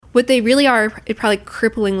what they really are probably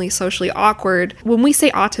cripplingly socially awkward. When we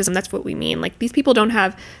say autism, that's what we mean. Like, these people don't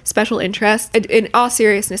have special interests. In all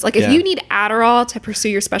seriousness, like, if you need Adderall to pursue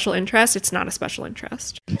your special interest, it's not a special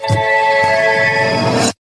interest.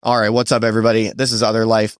 All right, what's up, everybody? This is Other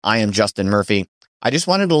Life. I am Justin Murphy. I just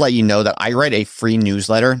wanted to let you know that I write a free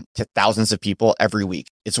newsletter to thousands of people every week.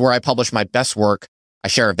 It's where I publish my best work, I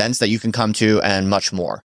share events that you can come to, and much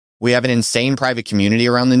more. We have an insane private community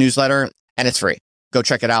around the newsletter, and it's free. Go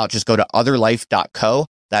check it out. Just go to otherlife.co.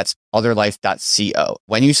 That's otherlife.co.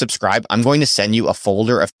 When you subscribe, I'm going to send you a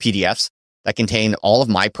folder of PDFs that contain all of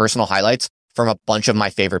my personal highlights from a bunch of my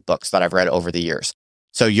favorite books that I've read over the years.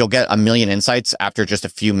 So you'll get a million insights after just a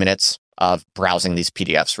few minutes of browsing these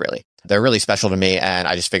PDFs, really. They're really special to me, and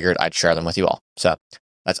I just figured I'd share them with you all. So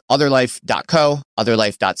that's otherlife.co,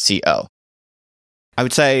 otherlife.co. I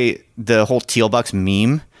would say the whole Teal Bucks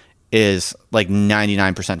meme is like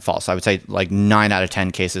 99% false. I would say like 9 out of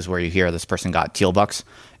 10 cases where you hear this person got Teal Bucks,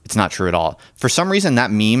 it's not true at all. For some reason, that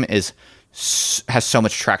meme has so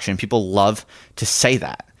much traction. People love to say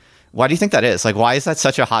that. Why do you think that is? Like, why is that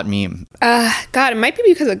such a hot meme? God, it might be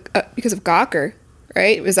because of Gawker,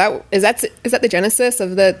 right? Is that the genesis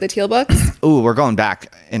of the Teal Bucks? Ooh, we're going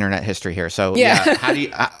back internet history here. So yeah, how do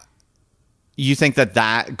you think that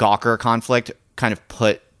Gawker conflict kind of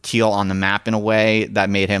put Teal on the map in a way that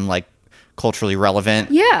made him like culturally relevant?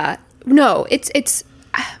 Yeah, no,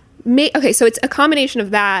 okay. So it's a combination of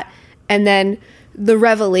that, and then the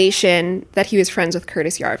revelation that he was friends with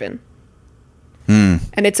Curtis Yarvin,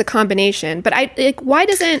 and it's a combination. But why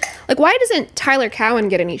doesn't Tyler Cowen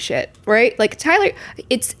get any shit? Right? Like, Tyler,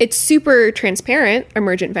 it's super transparent,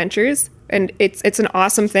 Emergent Ventures, and it's an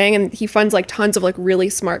awesome thing, and he funds like tons of like really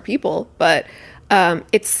smart people, but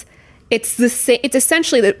it's the same. It's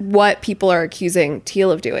essentially what people are accusing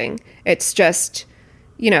Teal of doing. It's just,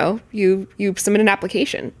 you submit an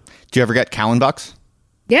application. Do you ever get Cowen Bucks?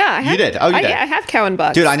 Yeah, I have. You did? Oh, you did? I have Cowen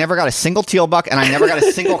Bucks. Dude, I never got a single Teal Buck, and I never got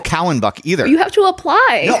a single Cowen Buck either. You have to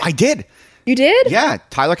apply. No, I did. You did? Yeah,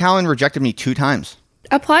 Tyler Cowen rejected me 2 times.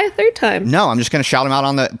 Apply a 3rd time. No, I'm just going to shout him out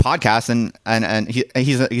on the podcast, and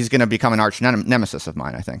he's going to become an arch nemesis of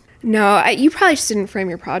mine, I think. No, you probably just didn't frame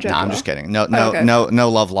your project. No, I'm well. just kidding. No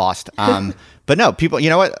love lost. But no, people. You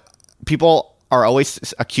know what? People are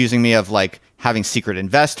always accusing me of like having secret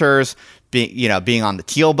investors, being on the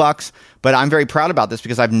Teal Bucks. But I'm very proud about this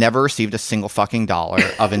because I've never received a single fucking dollar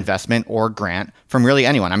of investment or grant from really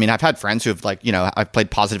anyone. I mean, I've had friends who have I've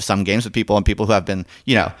played positive sum games with people and people who have been,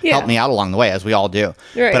 helped me out along the way, as we all do.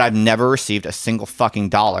 Right. But I've never received a single fucking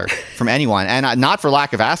dollar from anyone. And not for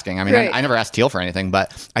lack of asking. I mean, right. I never asked Teal for anything,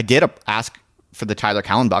 but I did ask for the Tyler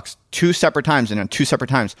Cowen Bucks 2 separate times, and on 2 separate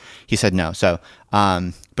times he said no. So,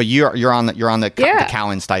 but you're on the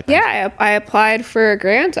Cowen stipend. Yeah, I applied for a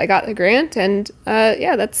grant. I got the grant, and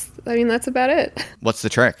that's about it. What's the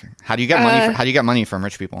trick? How do you get money? How do you get money from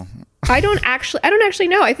rich people? I don't actually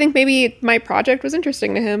know. I think maybe my project was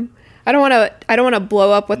interesting to him. I don't want to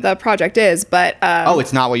blow up what the project is, but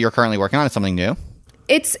it's not what you're currently working on. It's something new.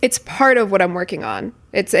 It's part of what I'm working on.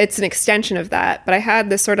 It's an extension of that. But I had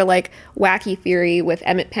this sort of like wacky theory with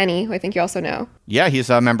Emmett Penny, who I think you also know. Yeah, he's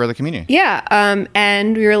a member of the community. Yeah,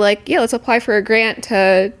 and we were like, let's apply for a grant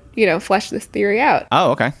to flesh this theory out.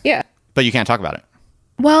 Oh, okay. Yeah, but you can't talk about it.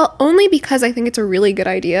 Well, only because I think it's a really good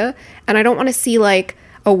idea, and I don't want to see like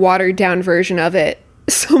a watered down version of it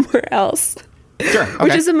somewhere else. Sure. Okay.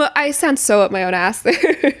 Which is I sound so up my own ass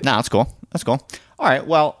there. No, that's cool. That's cool. All right.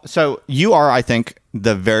 Well, so you are, I think,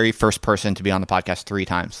 the very first person to be on the podcast 3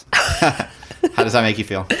 times. How does that make you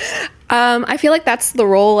feel? I feel like that's the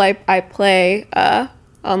role I play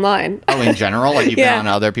online. Oh, in general? Like you've been on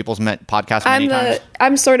other people's podcasts many times?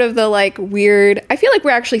 I'm sort of the like weird... I feel like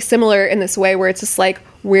we're actually similar in this way where it's just like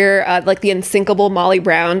we're like the unsinkable Molly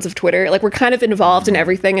Browns of Twitter. Like we're kind of involved in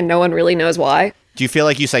everything and no one really knows why. Do you feel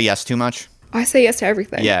like you say yes too much? I say yes to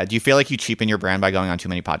everything. Yeah. Do you feel like you cheapen your brand by going on too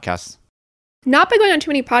many podcasts? Not by going on too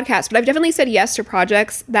many podcasts, but I've definitely said yes to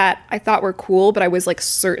projects that I thought were cool, but I was like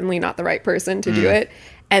certainly not the right person to do it.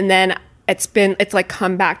 And then it's like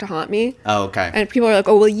come back to haunt me. Oh, okay. And people are like,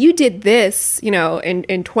 oh, well, you did this,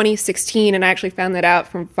 in 2016. And I actually found that out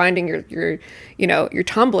from finding your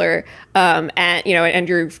Tumblr, and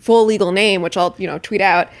your full legal name, which I'll, tweet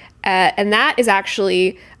out. And that is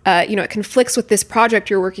actually, it conflicts with this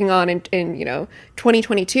project you're working on in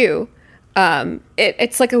 2022.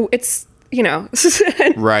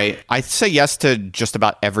 Right. I say yes to just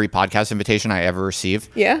about every podcast invitation I ever receive.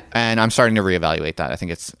 Yeah. And I'm starting to reevaluate that. I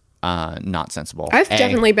think it's not sensible. I've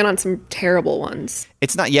definitely been on some terrible ones.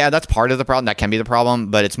 It's not, yeah, that's part of the problem. That can be the problem,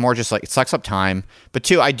 but it's more just like it sucks up time. But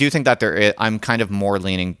two, I do think that I'm kind of more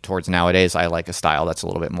leaning towards nowadays. I like a style that's a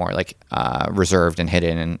little bit more like reserved and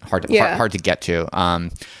hidden and hard to get to.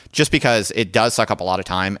 Just because it does suck up a lot of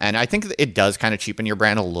time, and I think it does kind of cheapen your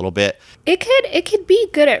brand a little bit. It could be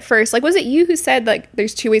good at first. Like, was it you who said like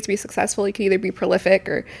there's two ways to be successful? You can either be prolific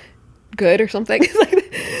or good or something.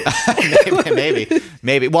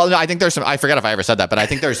 maybe. Well, no, I think there's some. I forget if I ever said that, but I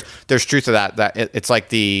think there's truth to that. That it's like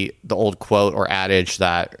the old quote or adage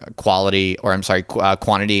that quantity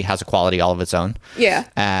has a quality all of its own.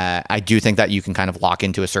 Yeah. I do think that you can kind of lock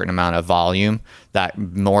into a certain amount of volume that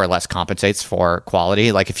more or less compensates for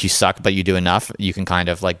quality. Like if you suck but you do enough, you can kind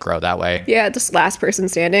of like grow that way. Yeah, just last person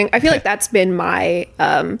standing. I feel like that's been my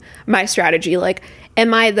my strategy. Like,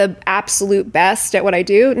 am I the absolute best at what I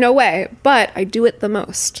do? No way, but I do it the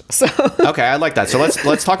most. So okay, I like that. So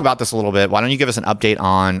let's talk about this a little bit. Why don't you give us an update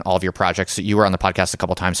on all of your projects? You were on the podcast a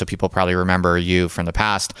couple times, so people probably remember you from the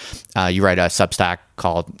past. You write a Substack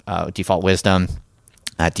called Default Wisdom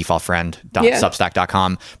at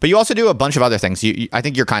defaultfriend.substack.com. But you also do a bunch of other things. I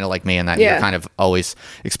think you're kind of like me in that you're kind of always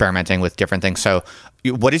experimenting with different things. So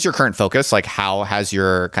what is your current focus? Like, how has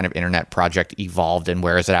your kind of internet project evolved and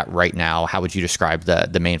where is it at right now? How would you describe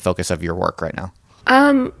the main focus of your work right now?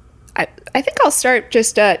 I think I'll start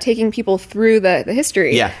just taking people through the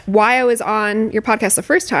history. Yeah. Why I was on your podcast the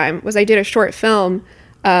first time was I did a short film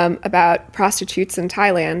about prostitutes in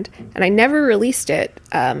Thailand, and I never released it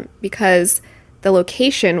because the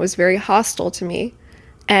location was very hostile to me,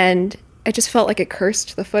 and I just felt like it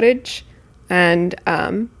cursed the footage, and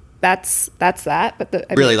that's that. But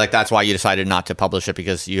that's why you decided not to publish it,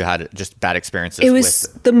 because you had just bad experiences. It was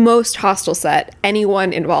the most hostile set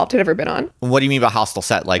anyone involved had ever been on. What do you mean by hostile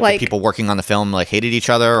set? Like the people working on the film like hated each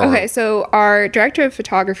other? Or? Okay, so our director of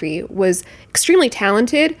photography was extremely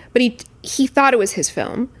talented, but he thought it was his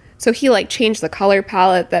film. So he like changed the color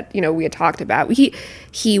palette that, we had talked about.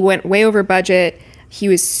 He went way over budget. He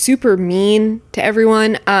was super mean to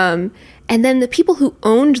everyone. And then the people who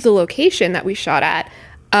owned the location that we shot at,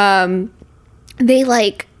 they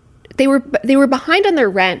were behind on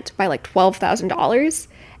their rent by like $12,000,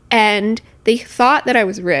 and they thought that I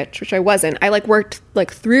was rich, which I wasn't. I like worked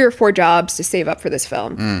like 3 or 4 jobs to save up for this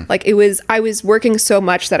film. Like I was working so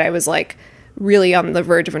much that I was like really on the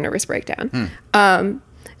verge of a nervous breakdown.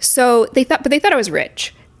 So they thought I was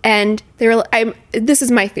rich, and they were. This is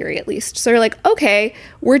my theory, at least. So they're like, okay,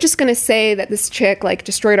 we're just gonna say that this chick like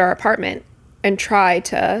destroyed our apartment and try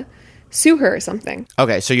to sue her or something.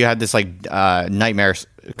 Okay, so you had this like nightmare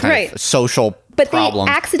kind of social problem.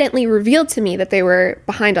 They accidentally revealed to me that they were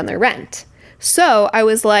behind on their rent. So I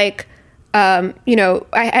was like, I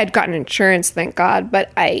had gotten insurance, thank God,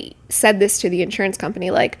 but I said this to the insurance company,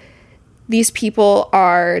 like, these people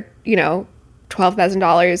are,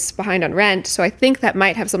 $12,000 behind on rent, so I think that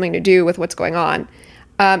might have something to do with what's going on.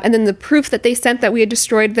 And then the proof that they sent that we had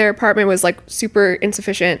destroyed their apartment was like super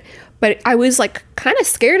insufficient. But I was like kind of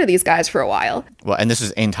scared of these guys for a while. Well, and this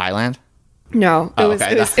is in Thailand? No, it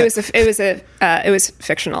was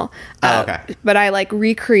fictional. Okay. But I like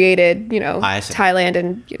recreated, Thailand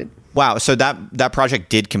and. Wow, so that project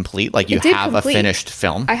did complete. Like you have a finished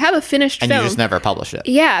film. I have a finished film, and you just never published it.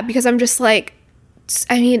 Yeah, because I'm just like.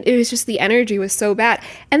 It was just the energy was so bad.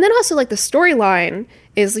 And then also like the storyline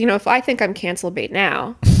is, if I think I'm cancel bait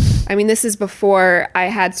now, this is before I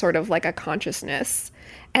had sort of like a consciousness.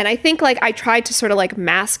 And I think like I tried to sort of like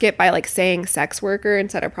mask it by like saying sex worker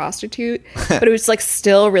instead of prostitute, but it was like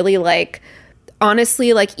still really like,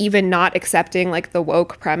 honestly, like even not accepting like the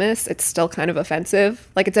woke premise, it's still kind of offensive.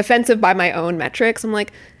 Like it's offensive by my own metrics. I'm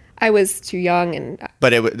like, I was too young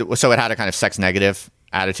But so it had a kind of sex negative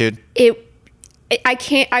attitude?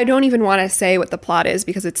 I don't even want to say what the plot is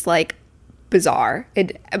because it's like bizarre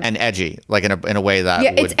and edgy, like in a way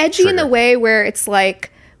that it's edgy in the way where it's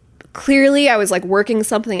like clearly I was like working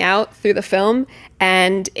something out through the film,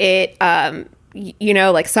 and it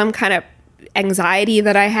like some kind of anxiety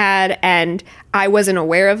that I had, and I wasn't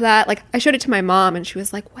aware of that. Like I showed it to my mom, and she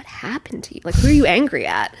was like, "What happened to you? Like who are you angry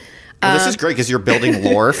at?" Well, this is great because you're building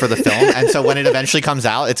lore for the film, and so when it eventually comes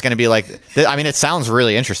out, it's going to be like. It sounds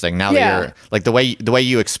really interesting now that you're like the way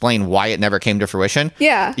you explain why it never came to fruition.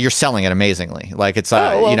 Yeah, you're selling it amazingly. Like it's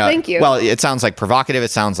thank you. Well, it sounds like provocative. It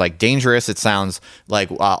sounds like dangerous. It sounds like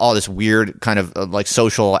all this weird kind of like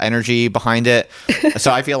social energy behind it.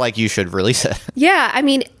 So I feel like you should release it. Yeah, and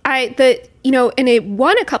it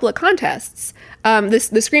won a couple of contests. The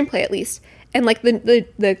screenplay at least. And like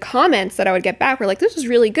the comments that I would get back were like, this was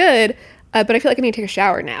really good, but I feel like I need to take a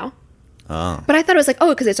shower now. But I thought it was like, oh,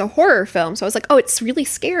 because it's a horror film. So I was like, oh, it's really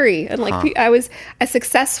scary. And like, I was a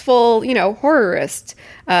successful, horrorist,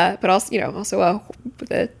 but also, also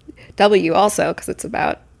with a W also, because it's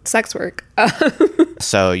about sex work.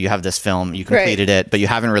 So you have this film, you completed it, but you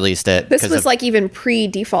haven't released it. This was like even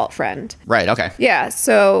pre-Default Friend. Right, okay. Yeah,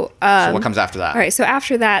 so... so what comes after that? All right, so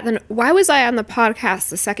after that, then why was I on the podcast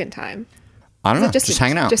the second time? I don't know, just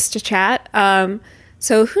hanging out. Just to chat.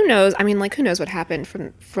 So who knows? I mean, like, who knows what happened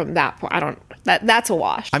from that point? That's a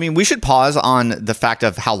wash. I mean, we should pause on the fact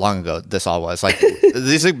of how long ago this all was. Like,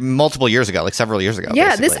 these are multiple years ago, like several years ago.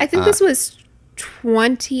 Yeah, basically. I think this was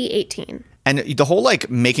 2018. And the whole like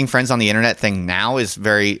making friends on the internet thing now is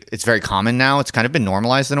very common now. It's kind of been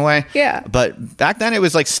normalized in a way. Yeah. But back then it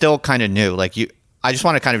was like still kind of new. Like I just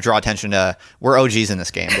want to kind of draw attention to we're OGs in this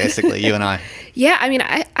game, basically, you and I. Yeah, I mean,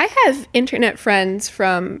 I have internet friends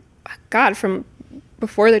from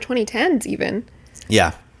before the 2010s even.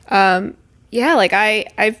 Yeah. Yeah, like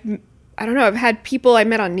I don't know. I've had people I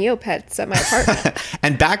met on Neopets at my apartment.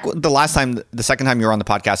 And back the second time you were on the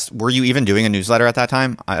podcast, were you even doing a newsletter at that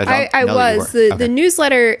time? I was. The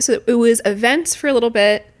newsletter, so it was events for a little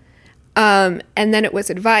bit, and then it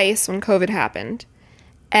was advice when COVID happened.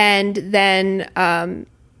 And then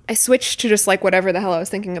I switched to just like whatever the hell I was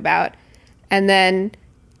thinking about. And then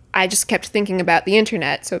I just kept thinking about the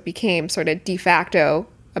internet, so it became sort of de facto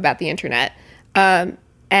about the internet.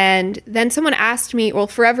 And then someone asked me,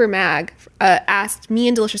 Forever Mag asked me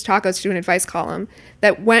and Delicious Tacos to do an advice column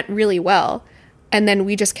that went really well. And then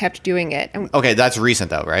we just kept doing it. Okay, that's recent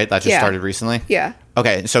though, right? That just started recently? Yeah.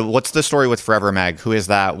 Okay, so what's the story with Forever Mag? Who is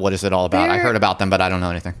that? What is it all about? I heard about them, but I don't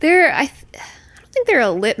know anything. I don't think they're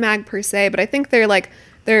a lit mag per se, but I think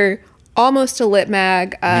they're almost a lit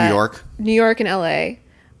mag. New York and LA.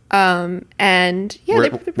 And yeah,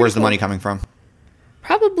 where's the cool. money coming from?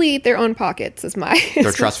 Probably their own pockets is my...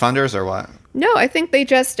 They're trust funders or what? No, I think they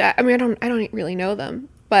just... I don't really know them.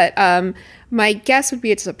 But my guess would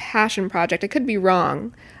be it's a passion project. I could be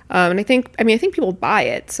wrong. And I think people buy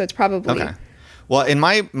it, so it's probably... Okay. Well, in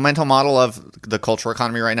my mental model of the cultural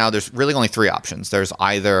economy right now, there's really only three options. There's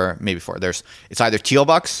either, maybe four. It's either Teal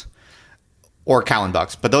Bucks or Cowan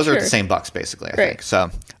Bucks. But those are the same bucks, basically, I think. So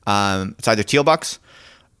it's either Teal Bucks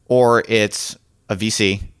or it's a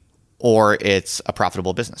VC or it's a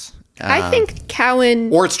profitable business. I think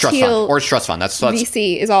Cowan or it's trust fund. That's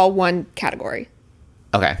VC is all one category.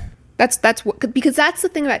 Okay. That's what, because that's the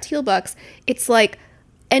thing about Teal Bucks. It's like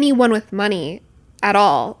anyone with money at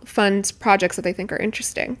all funds projects that they think are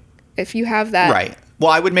interesting. If you have that, right.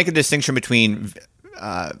 Well, I would make a distinction between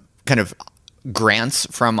kind of grants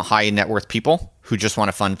from high net worth people who just want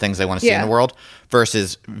to fund things they want to see in the world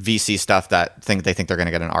versus VC stuff that they think they're going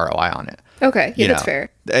to get an ROI on it. Okay, yeah, that's fair.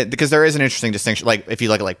 Because there is an interesting distinction. Like if you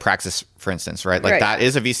look at like Praxis, for instance, right? Like that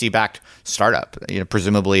is a VC-backed startup.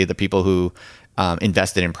 Presumably the people who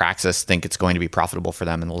invested in Praxis think it's going to be profitable for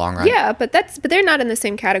them in the long run. Yeah, but they're not in the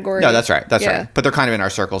same category. No, that's right. That's right. But they're kind of in our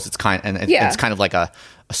circles. It's kind of like a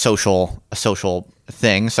social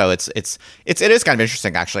thing. So it is kind of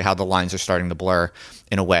interesting actually how the lines are starting to blur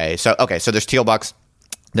in a way. So so there's Teal Bucks,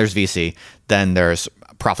 there's VC, then there's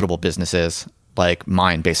profitable businesses like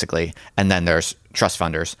mine basically, and then there's trust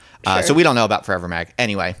funders. So we don't know about Forever Mag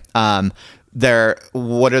anyway.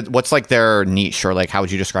 What's like their niche, or like how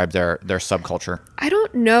would you describe their subculture? I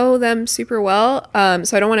don't know them super well,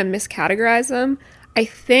 so I don't want to miscategorize them. I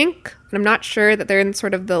think, and I'm not sure, that they're in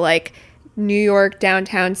sort of the like New York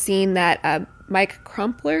downtown scene that Mike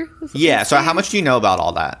Crumpler. Yeah. So how much do you know about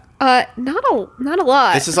all that? Not a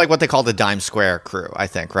lot. This is like what they call the Dime Square crew, I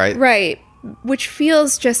think, right? Right. Which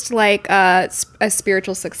feels just like a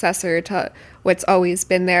spiritual successor to what's always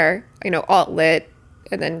been there, alt-lit,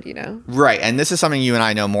 and then, Right, and this is something you and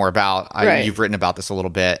I know more about. You've written about this a little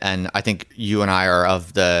bit, and I think you and I are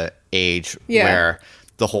of the age where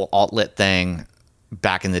the whole alt-lit thing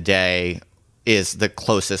back in the day is the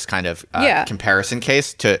closest kind of comparison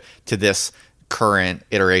case to this current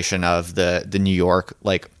iteration of the New York,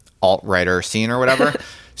 like, alt-writer scene or whatever.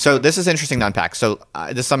 So this is interesting to unpack. So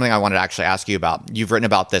this is something I wanted to actually ask you about. You've written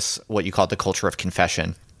about this, what you call the culture of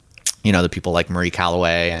confession. The people like Marie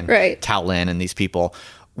Calloway and Tao Lin and these people.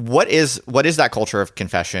 What is that culture of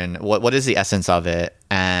confession? What is the essence of it?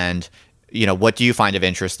 And, what do you find of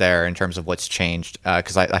interest there in terms of what's changed?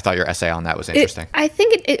 Because I thought your essay on that was interesting. I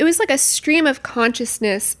think it was like a stream of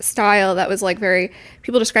consciousness style that was like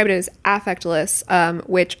people describe it as affectless,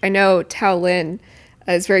 which I know Tao Lin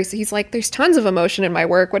is he's like, there's tons of emotion in my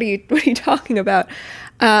work. What are you talking about?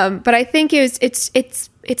 But I think it's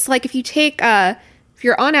like if you take, if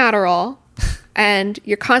you're on Adderall and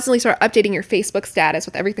you're constantly sort of updating your Facebook status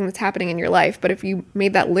with everything that's happening in your life. But if you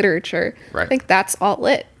made that literature, Right. I think that's alt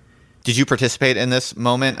lit. Did you participate in this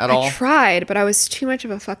moment at all? I tried, but I was too much of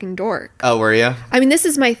a fucking dork. Oh, were you? I mean, this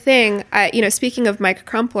is my thing. Speaking of Mike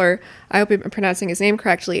Crumpler, I hope I'm pronouncing his name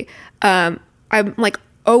correctly. I'm like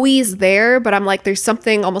always there, but I'm like, there's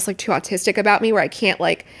something almost like too autistic about me where I can't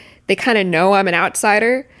like, they kind of know I'm an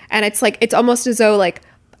outsider. And it's like, it's almost as though like,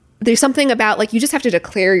 there's something about like, you just have to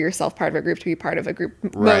declare yourself part of a group to be part of a group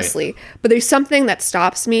mostly. But there's something that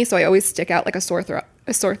stops me. So I always stick out like a sore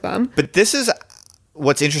thumb. But this is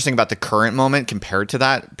what's interesting about the current moment compared to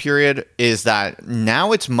that period is that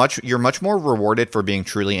now you're much more rewarded for being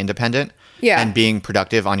truly independent and being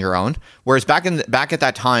productive on your own. Whereas back at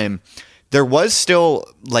that time, there was still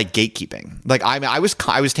like gatekeeping. Like I was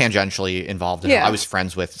tangentially involved in it. I was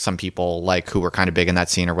friends with some people like who were kind of big in that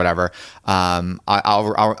scene or whatever.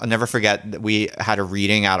 I'll never forget that we had a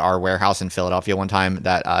reading at our warehouse in Philadelphia one time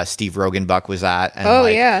that Steve Rogenbuck was at. And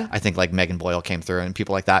I think like Megan Boyle came through and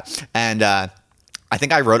people like that. And I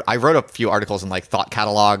think I wrote a few articles in like Thought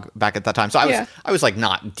Catalog back at that time. So I was like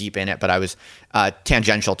not deep in it, but I was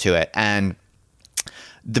tangential to it. And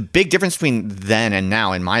the big difference between then and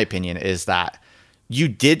now, in my opinion, is that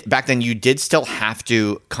back then you did still have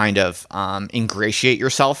to kind of ingratiate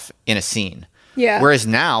yourself in a scene. Yeah. Whereas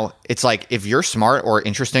now it's like if you're smart or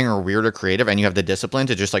interesting or weird or creative and you have the discipline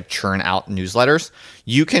to just like churn out newsletters,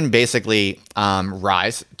 you can basically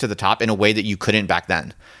rise to the top in a way that you couldn't back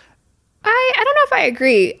then. I don't know if I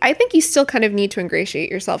agree. I think you still kind of need to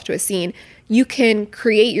ingratiate yourself to a scene. You can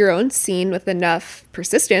create your own scene with enough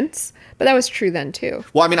persistence, but that was true then too.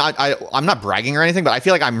 Well, I mean, I'm not bragging or anything, but I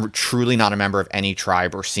feel like I'm truly not a member of any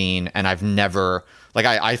tribe or scene, and I've never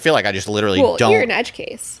I feel like I just literally don't. You're an edge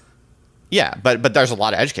case. Yeah, but there's a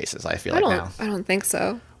lot of edge cases. I feel now. I don't think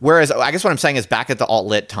so. Whereas I guess what I'm saying is back at the alt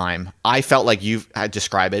lit time, I felt like you had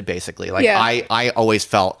described it basically. Like I always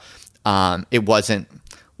felt it wasn't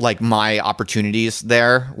like my opportunities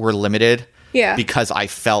there were limited. Yeah. Because I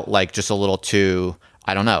felt like just a little too,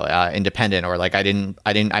 I don't know, independent, or like I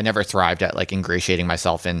never thrived at like ingratiating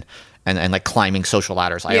myself and like climbing social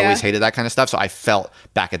ladders. I always hated that kind of stuff. So I felt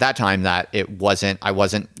back at that time that I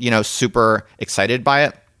wasn't, super excited by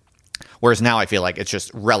it. Whereas now I feel like it's just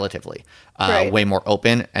relatively way more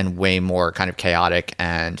open and way more kind of chaotic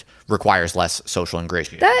and requires less social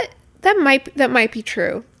ingratiation. That might be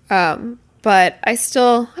true. But I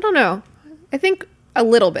don't know. I think a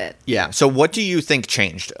little bit. Yeah. So what do you think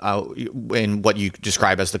changed in what you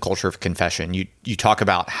describe as the culture of confession? You talk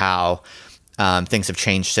about how things have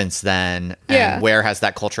changed since then. And where has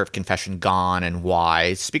that culture of confession gone and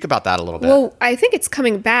why? Speak about that a little bit. Well, I think it's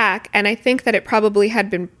coming back, and I think that it probably had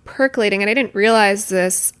been percolating, and I didn't realize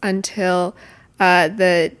this until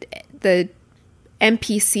the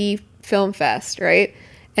MPC Film Fest, right?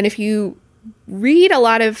 And if you read a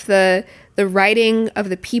lot of the writing of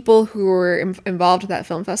the people who were involved with that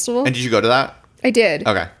film festival. And did you go to that? I did.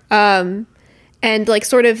 Okay. And like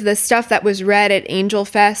sort of the stuff that was read at Angel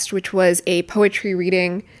Fest, which was a poetry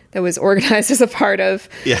reading that was organized as a part of,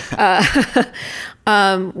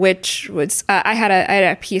 which was, I had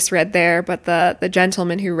a piece read there, but the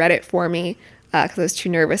gentleman who read it for me, because I was too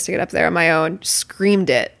nervous to get up there on my own, screamed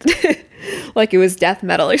it like it was death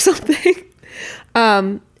metal or something.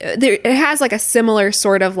 It has like a similar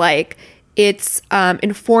sort of like, it's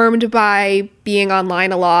informed by being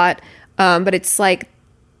online a lot, but it's like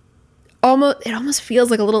it almost feels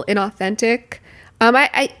like a little inauthentic.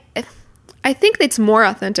 I think it's more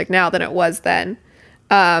authentic now than it was then.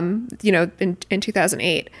 In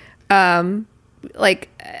 2008,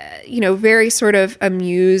 very sort of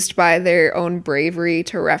amused by their own bravery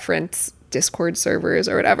to reference Discord servers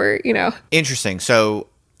or whatever. Interesting. So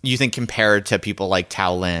you think compared to people like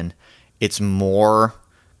Tao Lin, it's more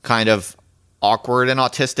kind of awkward and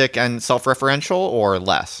autistic and self-referential, or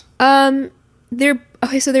less? They're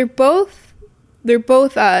both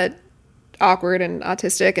awkward and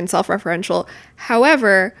autistic and self-referential.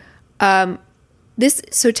 However, Tao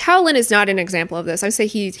Lin is not an example of this. I would say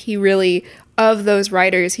he really, of those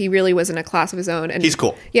writers, he really was in a class of his own. And he's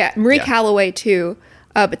cool. Yeah, Marie Calloway too.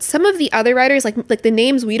 But some of the other writers, like the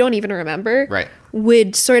names we don't even remember,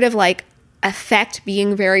 would sort of like affect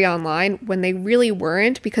being very online when they really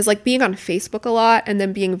weren't, because like being on Facebook a lot and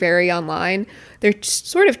then being very online, they're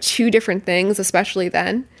sort of two different things, especially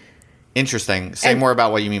then. Interesting. Say more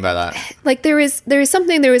about what you mean by that. Like there was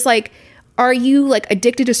like, are you like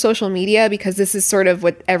addicted to social media because this is sort of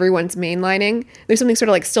what everyone's mainlining? There's something sort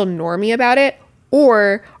of like still normie about it,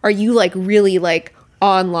 or are you like really like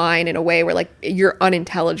online in a way where like you're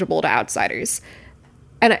unintelligible to outsiders?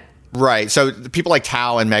 And Right. So people like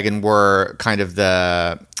Tao and Megan were kind of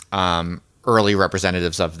the early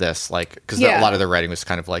representatives of this, like, because a lot of their writing was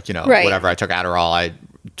kind of like, whatever. I took Adderall. I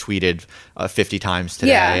tweeted 50 times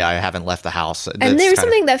today. Yeah. I haven't left the house. And there was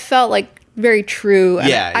something that felt like very true.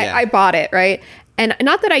 And I bought it, right? And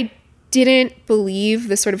not that I didn't believe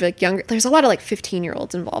the sort of like younger, there's a lot of like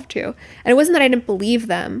 15-year-olds involved too. And it wasn't that I didn't believe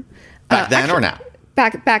them. Back then or now?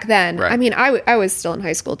 Back then. Right. I mean, I was still in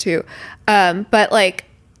high school too. But like,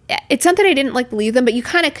 it's not that I didn't like believe them, but you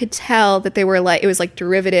kind of could tell that they were like, it was like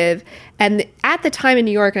derivative. And at the time in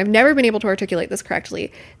New York, and I've never been able to articulate this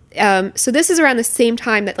correctly. So this is around the same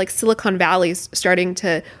time that like Silicon Valley's starting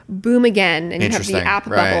to boom again, and you have the app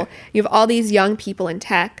bubble. You have all these young people in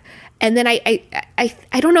tech, and then I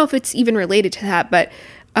don't know if it's even related to that, but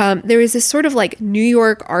there is this sort of like New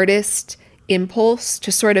York artist impulse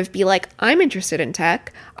to sort of be like, I'm interested in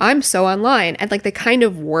tech, I'm so online, and like they kind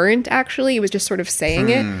of weren't actually. It was just sort of saying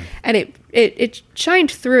it, and it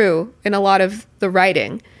shined through in a lot of the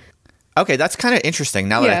writing. Okay, that's kind of interesting.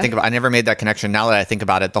 Now that I think about it, I never made that connection. Now that I think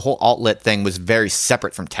about it, the whole alt-lit thing was very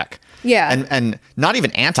separate from tech. Yeah. And not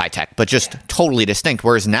even anti-tech, but just totally distinct.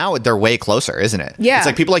 Whereas now they're way closer, isn't it? Yeah. It's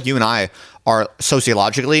like people like you and I are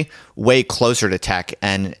sociologically way closer to tech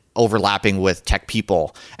and overlapping with tech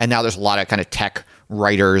people. And now there's a lot of kind of tech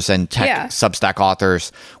writers and tech Substack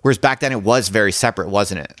authors. Whereas back then it was very separate,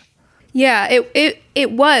 wasn't it? Yeah,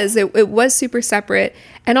 it was super separate.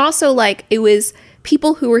 And also like it was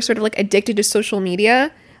people who were sort of like addicted to social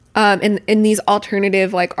media, in these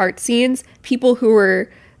alternative like art scenes, people who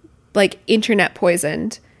were like internet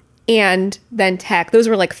poisoned, and then tech. Those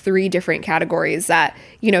were like three different categories that,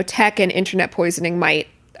 tech and internet poisoning might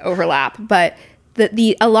overlap. But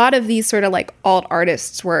a lot of these sort of like alt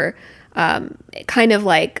artists were kind of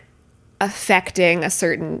like affecting a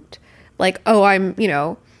certain like, oh,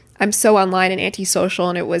 I'm so online and antisocial,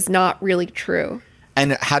 and it was not really true.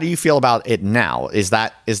 And how do you feel about it now? Is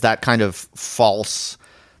that kind of false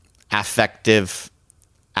affective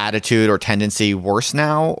attitude or tendency worse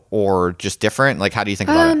now, or just different? Like, how do you think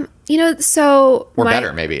about it? Or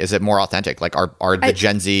better maybe. Is it more authentic? Like, are the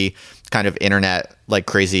Gen Z kind of internet like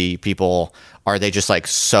crazy people, are they just like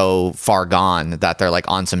so far gone that they're like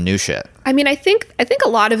on some new shit? I mean, I think a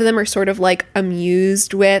lot of them are sort of like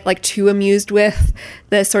too amused with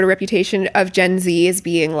the sort of reputation of Gen Z as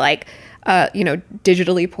being like,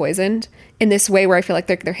 digitally poisoned in this way where I feel like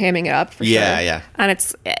they're hamming it up for sure. Yeah. And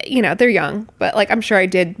it's, they're young, but like, I'm sure I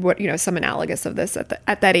did some analogous of this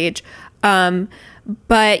at that age.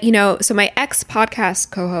 But, so my ex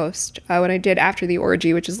podcast co-host, when I did After the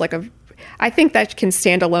Orgy, which is like I think that can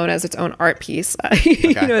stand alone as its own art piece,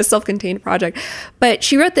 a self-contained project. But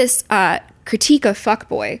she wrote this critique of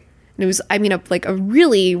Fuckboy. And it was,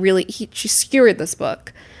 she skewered this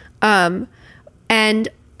book. And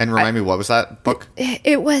remind me, what was that book?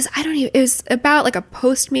 It was about like a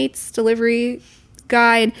Postmates delivery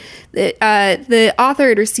guy. And the author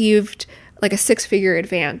had received like a 6-figure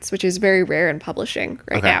advance, which is very rare in publishing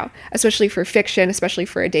now, especially for fiction, especially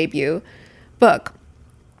for a debut book.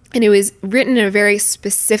 And it was written in a very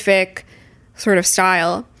specific sort of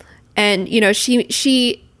style. And,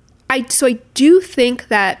 I do think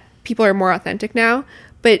that people are more authentic now,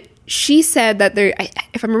 but she said that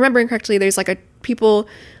if I'm remembering correctly, there's like people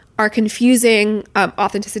are confusing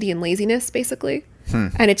authenticity and laziness, basically.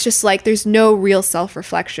 And it's just like there's no real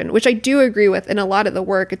self-reflection, which I do agree with in a lot of the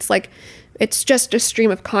work. It's like it's just a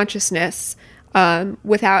stream of consciousness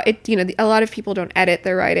without it. A lot of people don't edit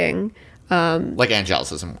their writing. Like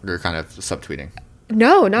Angelicism, you're kind of subtweeting.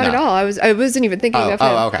 No, not at all. I wasn't even thinking of him.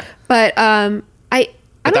 Oh, okay. But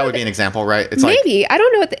But that would be an example, right? It's maybe. I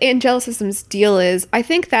don't know what the Angelicism's deal is. I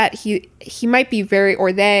think that he might be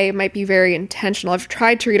they might be very intentional. I've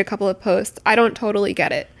tried to read a couple of posts. I don't totally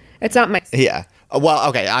get it. It's not my... Yeah. Well,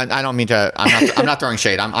 okay. I don't mean to... I'm not throwing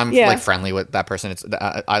shade. I'm like friendly with that person. It's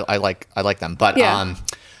I like them. But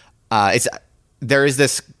there is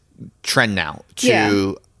this trend now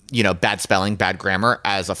to... bad spelling, bad grammar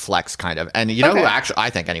as a flex kind of. And who actually, I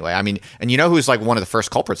think anyway, I mean, and who's like one of the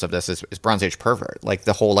first culprits of this is Bronze Age Pervert, like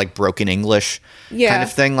the whole like broken English kind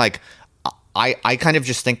of thing. Like I kind of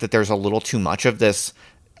just think that there's a little too much of this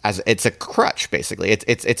as it's a crutch, basically.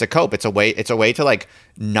 It's a cope. It's a way to like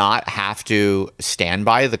not have to stand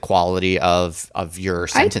by the quality of your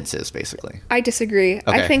sentences, basically. I disagree.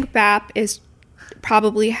 Okay. I think BAP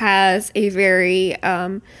probably has a very,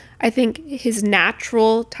 I think his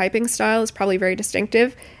natural typing style is probably very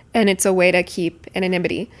distinctive, and it's a way to keep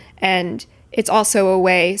anonymity. And it's also a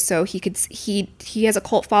way so he has a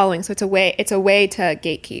cult following, so it's a way to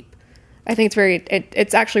gatekeep. I think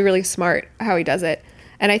it's actually really smart how he does it.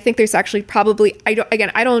 And I think there's actually probably, I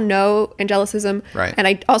don't know Angelicism. Right. And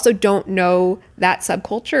I also don't know that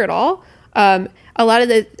subculture at all. A lot of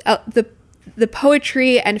the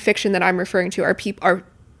poetry and fiction that I'm referring to are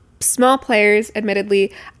small players,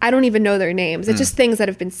 admittedly. I don't even know their names. It's just things that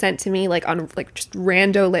have been sent to me like on like just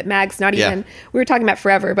rando lit mags, not even, we were talking about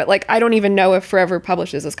Forever, but like I don't even know if Forever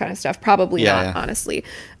publishes this kind of stuff. Probably not, honestly.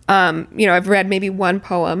 I've read maybe one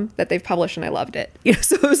poem that they've published and I loved it.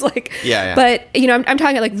 So it was like, but I'm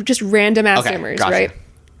talking like just random ass rumors, gotcha. right?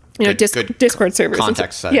 Good Discord servers.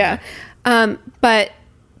 Context. But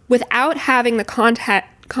without having the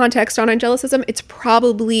context on Angelicism, it's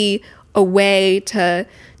probably a way to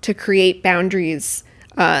create boundaries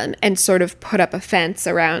and sort of put up a fence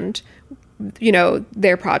around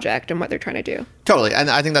their project and what they're trying to do. Totally. And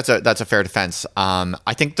I think that's a fair defense.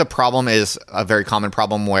 I think the problem is a very common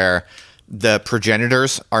problem where the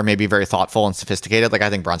progenitors are maybe very thoughtful and sophisticated. Like I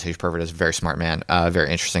think Bronze Age Pervert is a very smart man, a very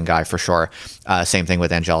interesting guy for sure. Same thing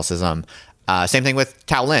with Angelicism. Same thing with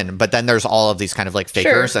Tao Lin, but then there's all of these kind of like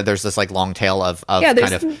fakers, and there's this like long tail of kind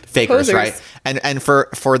of fakers, posers. Right? And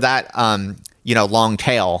for that long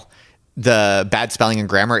tail, the bad spelling and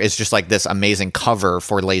grammar is just like this amazing cover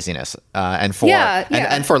for laziness and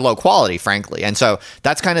for low quality, frankly. And so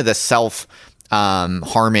that's kind of the self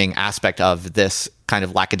harming aspect of this kind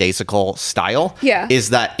of lackadaisical style. Is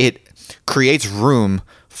that it creates room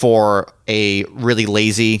for a really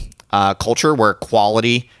lazy culture where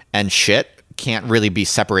quality and shit can't really be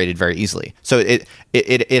separated very easily. So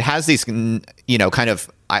it has these kind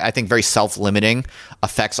of I think very self-limiting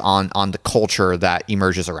effects on the culture that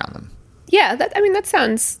emerges around them. Yeah, that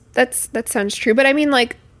sounds true. But I mean,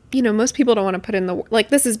 like, most people don't want to put in the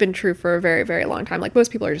this has been true for a very, very long time. Like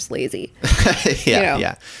most people are just lazy.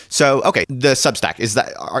 Yeah. So okay, the Substack,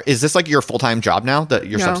 is this like your full-time job now?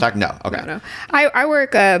 Your Substack? No. Okay. No. I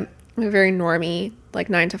work a very normie, like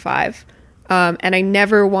 9 to 5. And I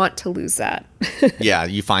never want to lose that. Yeah,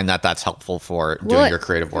 you find that that's helpful for doing your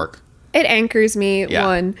creative work. It anchors me,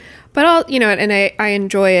 one. But and I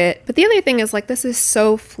enjoy it. But the other thing is, like, this is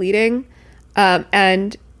so fleeting.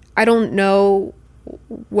 And I don't know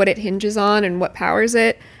what it hinges on and what powers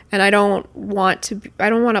it. And I don't want to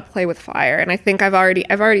play with fire. And I think I've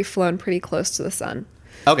already flown pretty close to the sun.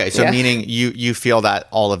 Okay, so meaning you feel that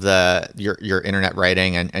all of your internet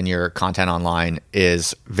writing and your content online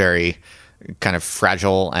is very kind of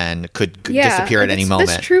fragile and could disappear at any moment.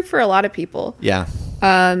 That's true for a lot of people. Yeah.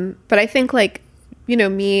 But I think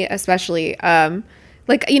me especially, I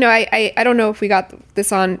don't know if we got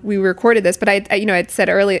this on, we recorded this, but I'd said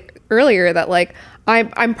earlier that like,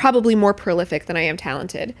 I'm probably more prolific than I am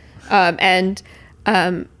talented. Eventually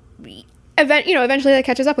that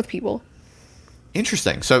catches up with people.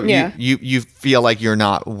 Interesting. So you feel like you're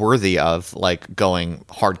not worthy of like going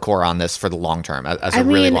hardcore on this for the long term as a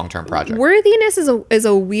really long term project. Worthiness is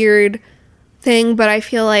a weird thing, but I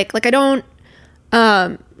feel like I don't.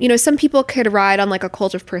 Some people could ride on like a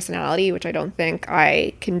cult of personality, which I don't think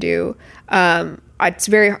I can do. It's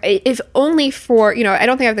very, if only for I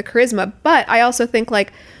don't think I have the charisma, but I also think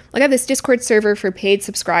like I have this Discord server for paid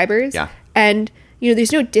subscribers, and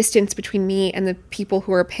there's no distance between me and the people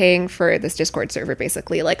who are paying for this Discord server,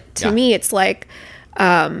 basically. Like, to me, it's like,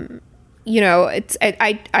 I'm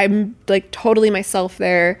like totally myself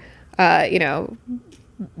there,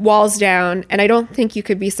 walls down. And I don't think you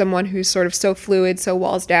could be someone who's sort of so fluid, so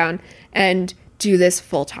walls down, and do this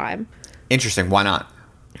full time. Interesting. Why not?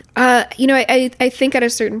 I think at a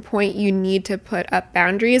certain point you need to put up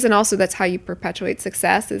boundaries. And also that's how you perpetuate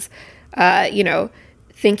success is,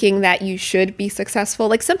 thinking that you should be successful.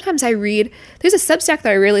 Like sometimes I read, there's a Substack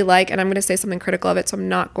that I really like, and I'm going to say something critical of it, so I'm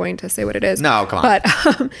not going to say what it is. No, come on.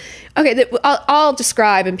 But okay, I'll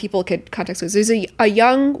describe, and people could context this. There's a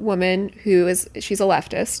young woman she's a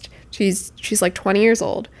leftist. She's like 20 years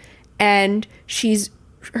old, and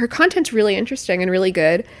her content's really interesting and really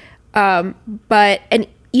good. But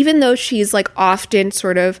even though she's like often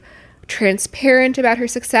sort of transparent about her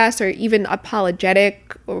success or even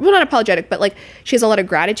apologetic, well, not apologetic, but like she has a lot of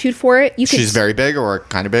gratitude for it. She's very big or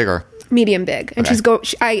kind of big or medium big. And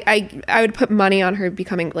I would put money on her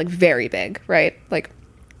becoming like very big, right? Like,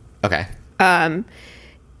 okay.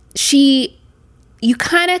 You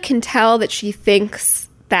kind of can tell that she thinks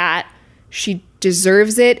that she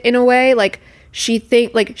deserves it in a way. Like she can,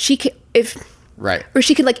 right. Or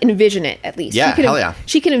she could like envision it at least. Yeah. Hell yeah.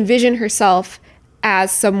 She can envision herself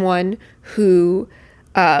as someone who,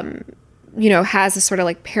 has a sort of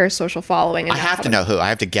like parasocial following. I have to know who. I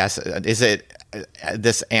have to guess. Is it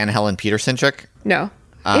this Anne Helen Petersen chick? No.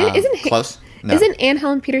 Close? No. Isn't Anne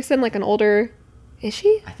Helen Petersen like an older Is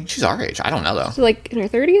she? I think she's our age. I don't know though. So like in her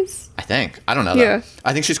 30s? I think. I don't know Yeah. though.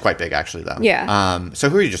 I think she's quite big actually though. Yeah. So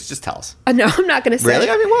who are you? Just tell us. No, I'm not going to say. Really?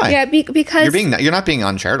 I mean, why? Yeah, because You're not being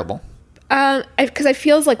uncharitable. because I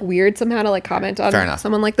feels like weird somehow to like comment on Fair enough.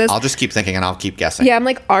 someone like this. I'll just keep thinking and I'll keep guessing. Yeah, I'm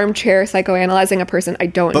like armchair psychoanalyzing a person I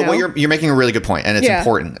don't know. But what you're making a really good point, and it's Yeah.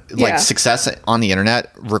 important. Like Yeah. success on the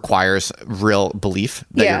internet requires real belief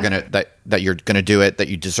that Yeah. you're gonna that you're gonna do it, that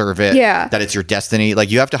you deserve it, Yeah. that it's your destiny. Like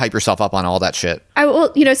you have to hype yourself up on all that shit.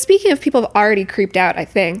 Speaking of people who've already creeped out, I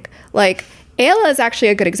think like Ayla is actually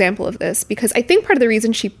a good example of this because I think part of the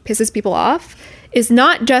reason she pisses people off is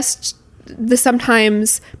not just the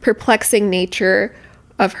sometimes perplexing nature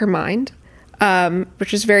of her mind,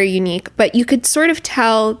 which is very unique, but you could sort of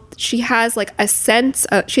tell she has like a sense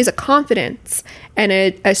of, she has a confidence and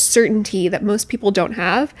a certainty that most people don't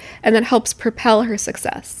have, and that helps propel her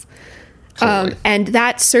success. Totally. And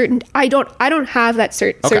that I don't have that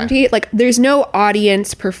certainty. Like there's no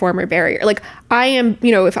audience performer barrier. Like I am,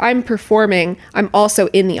 if I'm performing, I'm also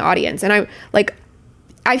in the audience. And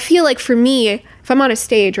I feel like for me, if I'm on a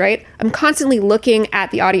stage, right, I'm constantly looking at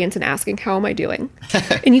the audience and asking, how am I doing?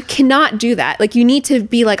 And you cannot do that. Like you need to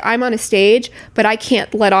be like, I'm on a stage, but I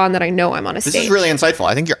can't let on that I know I'm on a stage. This is really insightful.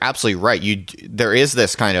 I think you're absolutely right. There is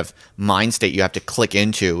this kind of mind state you have to click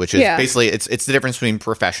into, which is basically it's the difference between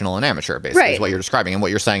professional and amateur. Basically, Right. is what you're describing, and what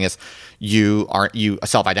you're saying is you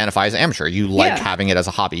self-identify as amateur. You like Yeah. having it as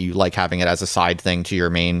a hobby. You like having it as a side thing to your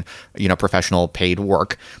main, professional paid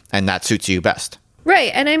work, and that suits you best.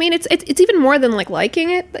 Right. And I mean, it's even more than like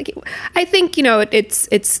liking it. Like, I think,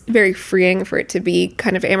 it's very freeing for it to be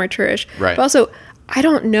kind of amateurish. Right. But also, I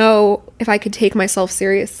don't know if I could take myself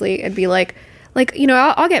seriously and be like,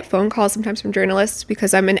 I'll get phone calls sometimes from journalists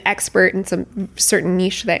because I'm an expert in some certain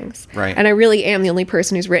niche things. Right. And I really am the only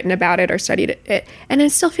person who's written about it or studied it. And I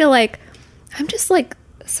still feel like I'm just like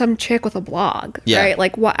some chick with a blog, Yeah. right?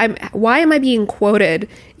 Like why am I being quoted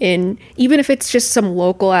in, even if it's just some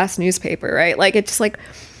local ass newspaper, right? Like it's like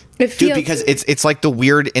it feels, Dude, because it's like the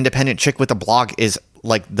weird independent chick with a blog is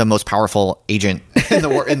like the most powerful agent in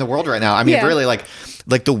the world right now. I mean, Yeah. really, like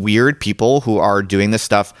the weird people who are doing this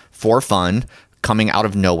stuff for fun, coming out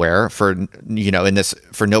of nowhere for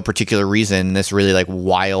for no particular reason, this really like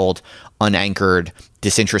wild, unanchored,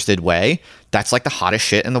 disinterested way. That's like the hottest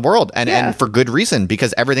shit in the world, and for good reason,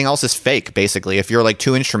 because everything else is fake. Basically, if you're like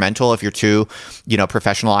too instrumental, if you're too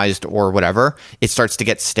professionalized or whatever, it starts to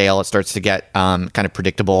get stale. It starts to get kind of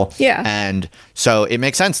predictable. Yeah. And so it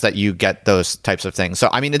makes sense that you get those types of things. So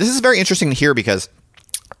I mean, this is very interesting to hear because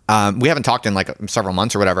we haven't talked in like several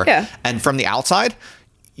months or whatever. Yeah. And from the outside,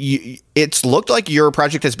 it's looked like your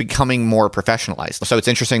project is becoming more professionalized. So it's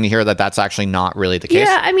interesting to hear that that's actually not really the case.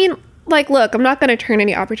 yeah, I mean, like, look, I'm not going to turn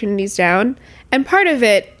any opportunities down. And part of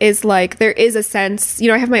it is like, there is a sense,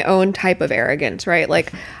 I have my own type of arrogance, right?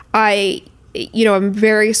 Like I'm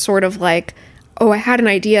very sort of like, oh, I had an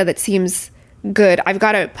idea that seems good. I've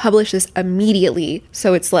got to publish this immediately.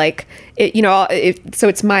 So it's like, so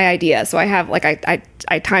it's my idea. So I have like, I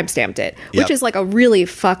timestamped it, Yep. which is like a really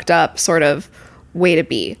fucked up sort of way to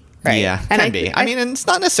be. Right. Yeah, And can be. I mean, it's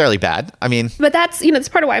not necessarily bad. I mean, but that's, that's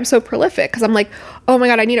part of why I'm so prolific, because I'm like, oh my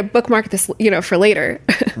God, I need to bookmark this, for later.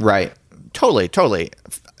 right. Totally.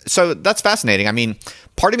 So that's fascinating. I mean,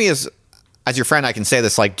 part of me is, as your friend, I can say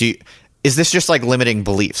this, like, is this just like limiting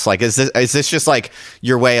beliefs? Like, is this just like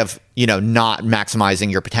your way of, not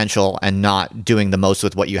maximizing your potential and not doing the most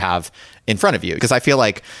with what you have in front of you? Because I feel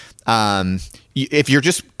like, if you're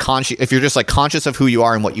just conscious of who you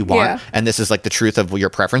are and what you want, Yeah. and this is like the truth of your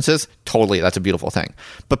preferences, totally, that's a beautiful thing.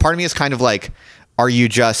 But part of me is kind of like,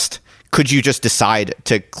 could you just decide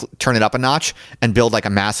to turn it up a notch and build like a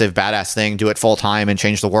massive badass thing, do it full time and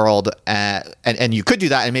change the world? And you could do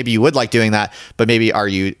that, and maybe you would like doing that, but maybe are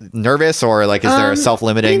you nervous, or like, is there a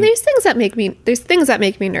self-limiting? I mean, there's things that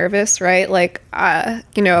make me nervous, right? Like,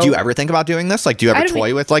 Do you ever think about doing this? Like, do you ever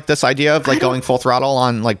toy with like this idea of like going full throttle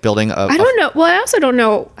on like building I don't know. Well, I also don't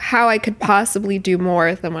know how I could possibly do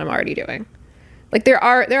more than what I'm already doing. Like there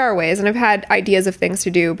are ways, and I've had ideas of things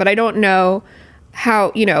to do, but I don't know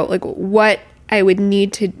how, like what I would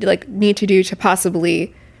need to do to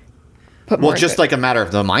possibly put more. Well, just like a matter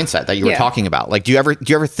of the mindset that you were talking about. Like, do you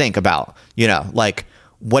ever think about, like,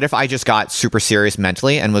 what if I just got super serious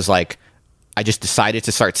mentally and was like, I just decided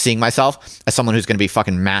to start seeing myself as someone who's going to be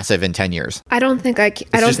fucking massive in 10 years. I don't think I can.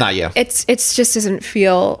 It's just not you. It's just doesn't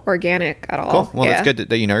feel organic at all. Cool. Well, that's good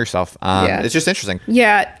that you know yourself. It's just interesting.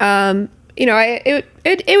 Yeah.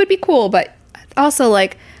 It would be cool, but also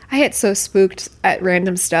like I get so spooked at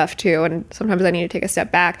random stuff too, and sometimes I need to take a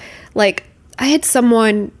step back. Like I had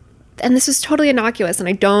someone and this is totally innocuous and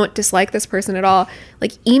I don't dislike this person at all,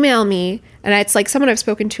 like email me, and it's like someone I've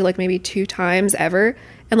spoken to like maybe 2 times ever,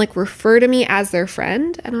 and like refer to me as their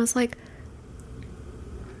friend. And I was like,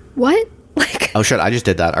 what? Like, oh shit, I just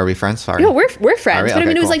did that. Are we friends? Sorry. no, we're friends. But I Okay,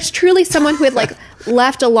 mean, it was cool. like truly someone who had like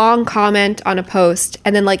left a long comment on a post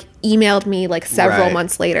and then like emailed me like several Right.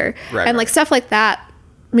 months later. Right, and like right. stuff like that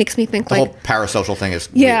makes me think The like, whole parasocial thing is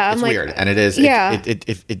Yeah, weird. It's I'm like, weird, and it is. yeah.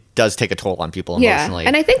 It does take a toll on people yeah. emotionally.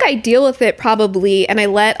 And I think I deal with it probably, and I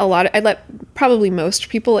let probably most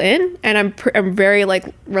people in, and I'm very like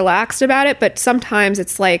relaxed about it. But sometimes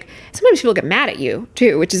it's like, sometimes people get mad at you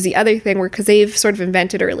too, which is the other thing where, because they've sort of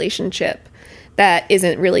invented a relationship that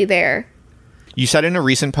isn't really there. You said in a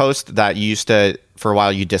recent post that you used to, for a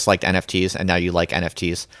while, you disliked NFTs, and now you like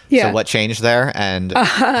NFTs. Yeah. So what changed there, and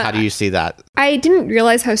how do you see that? I didn't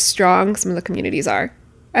realize how strong some of the communities are.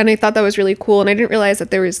 And I thought that was really cool. And I didn't realize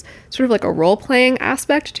that there was sort of like a role playing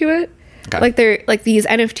aspect to it. Okay. Like they're like these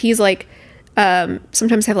NFTs like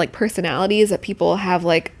sometimes have like personalities that people have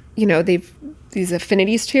like, you know, they've these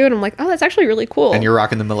affinities to. And I'm like, oh, that's actually really cool. And you're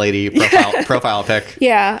rocking the Milady profile pic.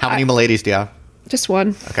 Yeah. How many Miladies do you have? Just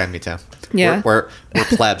one. Okay, me too. Yeah. We're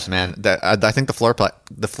plebs, man. I think the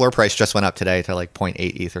floor price just went up today to like 0.8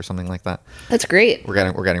 ETH or something like that. That's great. We're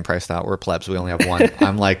getting priced out. We're plebs. We only have one.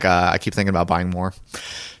 I'm like, I keep thinking about buying more.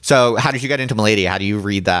 So how did you get into Milady? How do you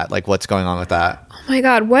read that? Like, what's going on with that? Oh my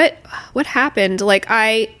God. What happened? Like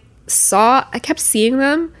I kept seeing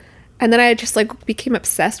them, and then I just like became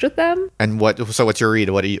obsessed with them. And so what's your read?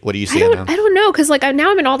 What do you see I in them? don't know, because like now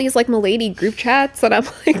I'm in all these like Milady group chats, and I'm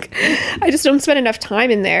like, I just don't spend enough time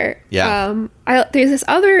in there. Yeah. There's this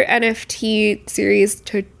other NFT series,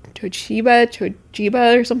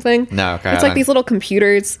 Tojiba or something. No, okay. It's like these little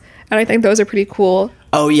computers, and I think those are pretty cool.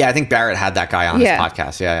 Oh yeah, I think Barrett had that guy on Yeah. his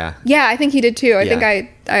podcast. Yeah. Yeah, I think he did too. I Yeah.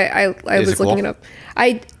 think I Is was it looking cool?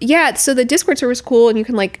 it up. So the Discord server is cool, and you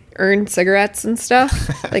can like earn cigarettes and stuff,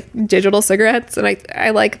 like digital cigarettes, and I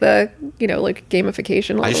like the, you know, like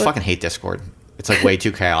gamification. I just little bit. fucking hate Discord. It's like way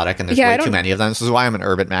too chaotic, and there's Yeah, I way too don't- many of them. This is why I'm an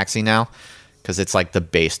Urbit Maxi now, because it's like the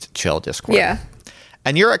based chill Discord. Yeah.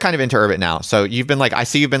 And you're kind of into Urbit now, so you've been like, I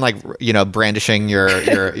see you've been like, you know, brandishing your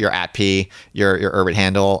 @p, your Urbit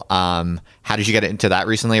handle. How did you get into that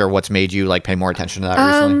recently, or what's made you like pay more attention to that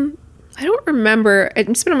recently? I don't remember.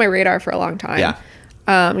 It's been on my radar for a long time. Yeah.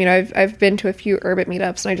 You know, I've been to a few Urbit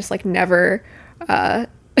meetups, and I just like never, I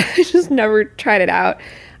just never tried it out.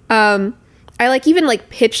 I like even like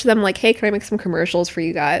pitched them like, hey, can I make some commercials for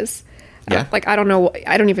you guys? Yeah. Like, I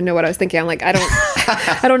don't even know what I was thinking. I'm like, I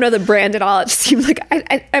don't know the brand at all. It just seemed like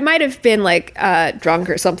I might have been like drunk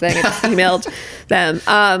or something. I just emailed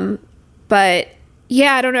them. But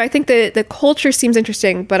yeah, I don't know. I think the culture seems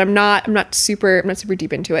interesting, but I'm not super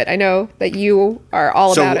deep into it. I know that you are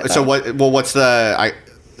all about it. So though. what's the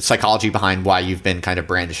psychology behind why you've been kind of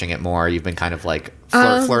brandishing it more? You've been kind of like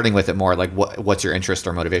flirting with it more. Like what's your interest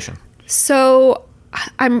or motivation? So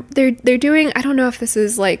they're doing, I don't know if this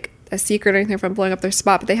is like a secret or anything if I'm blowing up their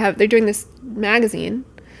spot, but they're doing this magazine,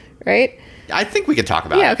 right? I think we could talk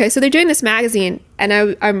about Yeah, it. okay. So they're doing this magazine, and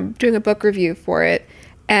I'm doing a book review for it,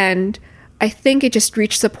 and I think it just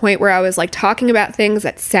reached the point where I was like talking about things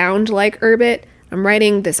that sound like Urbit. I'm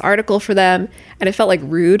writing this article for them, and it felt like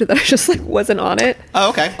rude that I just like wasn't on it. Oh,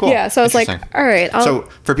 okay, cool. Yeah, so I was like, Interesting. all right. So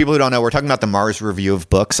for people who don't know, we're talking about the Mars review of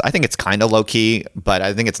books. I think it's kind of low key, but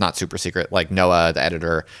I think it's not super secret. Like Noah, the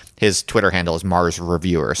editor, his Twitter handle is Mars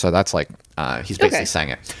Reviewer. So that's like, he's basically Okay. saying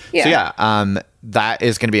it. Yeah. So yeah, that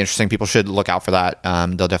is going to be interesting. People should look out for that.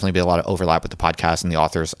 There'll definitely be a lot of overlap with the podcast and the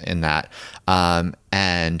authors in that.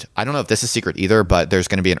 And I don't know if this is secret either, but there's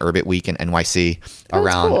going to be an Urbit week in NYC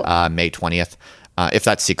around cool. May 20th. If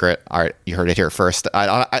that's secret, all right, you heard it here first.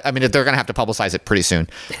 I mean, they're going to have to publicize it pretty soon.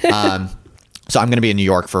 So I'm going to be in New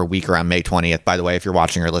York for a week around May 20th. By the way, if you're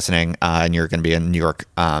watching or listening and you're going to be in New York,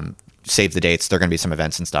 save the dates. There are going to be some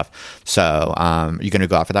events and stuff. So you going to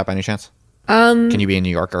go out for that by any chance? Can you be in New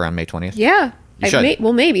York around May 20th? Yeah. You should.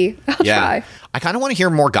 Well, maybe. I'll try. I kind of want to hear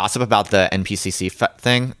more gossip about the NPCC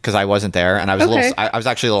thing because I wasn't there, and I was Okay. I was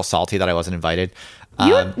actually a little salty that I wasn't invited. You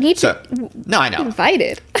don't need to No, I know.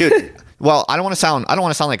 invited. Dude. Well, I don't want to sound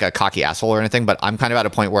like a cocky asshole or anything, but I'm kind of at a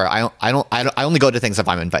point where I only go to things if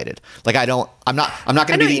I'm invited. Like I'm not going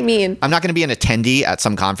to I know be what you mean. I'm not going to be an attendee at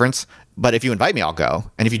some conference, but if you invite me, I'll go.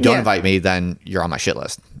 And if you don't Yeah. invite me, then you're on my shit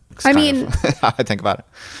list. It's I kind mean- of how I think about it.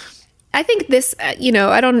 I think this, you know,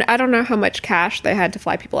 I don't know how much cash they had to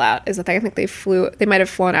fly people out is the thing. I think they might have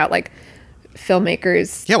flown out like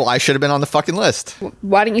filmmakers. Yeah, well, I should have been on the fucking list.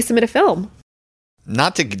 Why didn't you submit a film?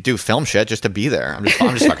 Not to do film shit, just to be there. I'm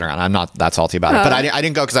just fucking around. I'm not that salty about it. But I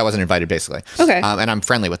didn't go because I wasn't invited, basically. Okay. And I'm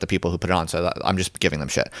friendly with the people who put it on, so I'm just giving them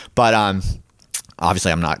shit. But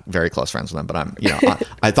obviously, I'm not very close friends with them. But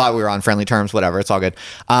I thought we were on friendly terms. Whatever, it's all good.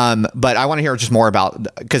 But I want to hear just more about,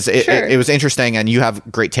 because it was interesting, and you have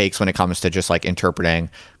great takes when it comes to just like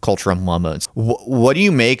interpreting cultural moments. What do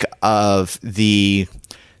you make of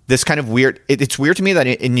this kind of weird, it's weird to me that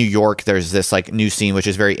in New York, there's this like new scene, which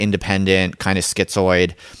is very independent, kind of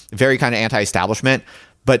schizoid, very kind of anti-establishment.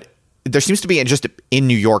 But there seems to be just in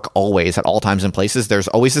New York always, at all times and places, there's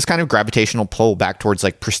always this kind of gravitational pull back towards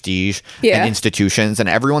like prestige and institutions. And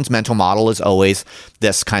everyone's mental model is always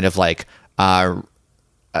this kind of like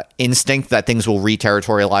instinct that things will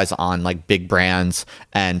re-territorialize on like big brands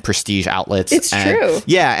and prestige outlets. It's true.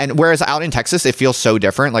 Yeah, and whereas out in Texas, it feels so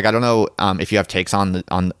different. Like I don't know if you have takes on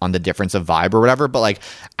the difference of vibe or whatever, but like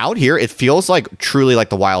out here, it feels like truly like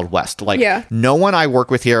the Wild West. Like no one I work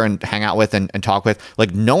with here and hang out with and talk with,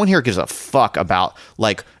 like no one here gives a fuck about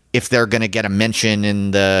like if they're gonna get a mention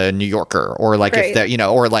in the New Yorker or like if they're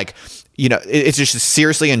or like it's just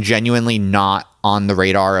seriously and genuinely not on the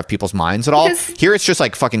radar of people's minds at all. Here it's just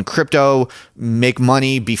like fucking crypto, make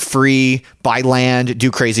money, be free, buy land,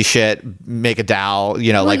 do crazy shit, make a DAO,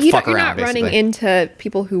 fuck around. You're not running into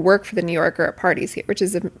people who work for the New Yorker at parties here, which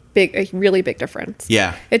is a really big difference.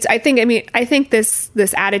 Yeah. I think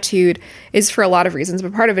this attitude is for a lot of reasons,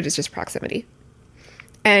 but part of it is just proximity.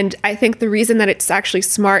 And I think the reason that it's actually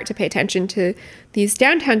smart to pay attention to these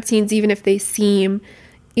downtown scenes, even if they seem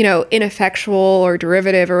ineffectual or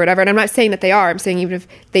derivative or whatever. And I'm not saying that they are. I'm saying even if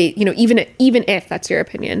they, even if that's your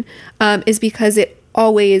opinion, is because it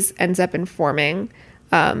always ends up informing,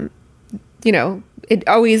 it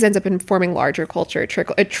always ends up informing larger culture.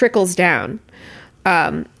 It trickles down.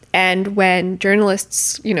 And when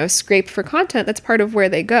journalists, scrape for content, that's part of where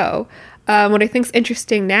they go. What I think is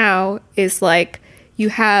interesting now is like you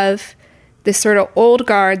have this sort of old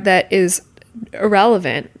guard that is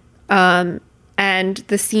irrelevant. And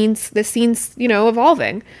the scene's,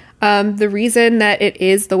 evolving. The reason that it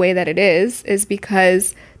is the way that it is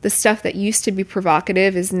because the stuff that used to be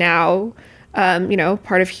provocative is now,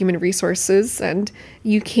 part of human resources, and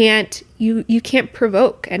you can't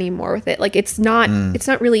provoke anymore with it. Like it's not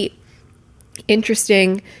really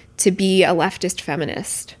interesting to be a leftist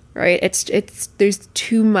feminist, right? There's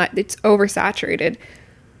too much. It's oversaturated,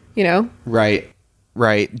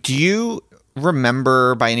 Right. Do you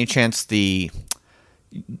remember by any chance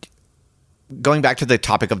going back to the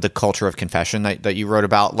topic of the culture of confession that you wrote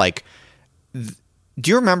about, like,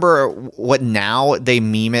 do you remember what now they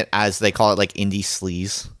meme it as, they call it like indie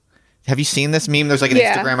sleaze? Have you seen this meme? There's like an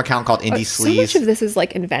Instagram account called Indie Sleaze. So much of this is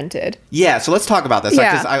like invented. Yeah, so let's talk about this.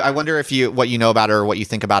 Because I wonder what you know about it or what you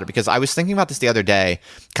think about it. Because I was thinking about this the other day,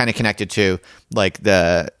 kind of connected to like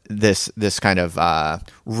this kind of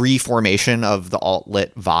reformation of the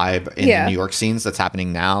alt-lit vibe in the New York scenes that's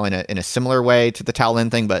happening now in a similar way to the Tao Lin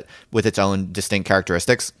thing, but with its own distinct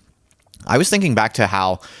characteristics. I was thinking back to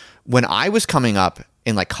how when I was coming up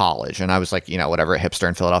in like college and I was like, whatever, a hipster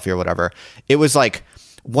in Philadelphia or whatever, it was like,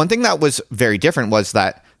 one thing that was very different was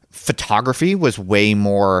that photography was way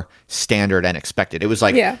more standard and expected. It was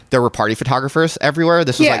like there were party photographers everywhere.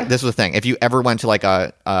 This was a thing. If you ever went to like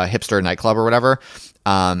a hipster nightclub or whatever,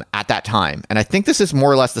 at that time, and I think this is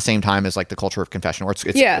more or less the same time as like the culture of confession, or it's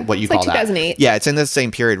what you call like 2008. that. Yeah, it's in the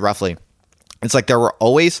same period roughly. It's like there were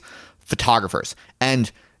always photographers,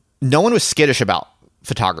 and no one was skittish about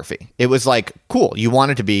photography. It was like cool. You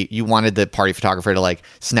wanted the party photographer to like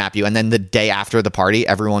snap you, and then the day after the party,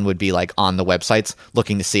 everyone would be like on the websites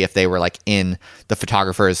looking to see if they were like in the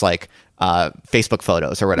photographer's like Facebook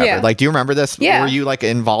photos or whatever. Like, do you remember this? Were you like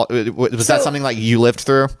involved? Was that something like you lived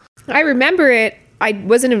through? I remember it. I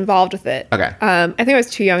wasn't involved with it. Okay. I think I was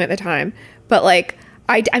too young at the time, but like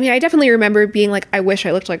I definitely remember being like, I wish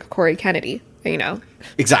I looked like Corey Kennedy.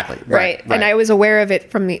 Exactly. Right. And I was aware of it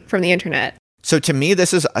from the internet. So to me,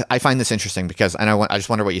 I find this interesting because, and I just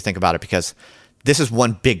wonder what you think about it, because this is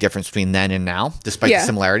one big difference between then and now, despite the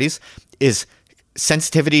similarities, is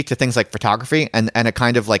sensitivity to things like photography and a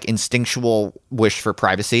kind of like instinctual wish for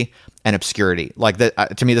privacy and obscurity. Like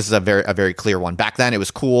to me, this is a very clear one. Back then, it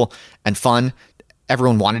was cool and fun.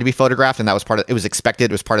 Everyone wanted to be photographed, and that was it was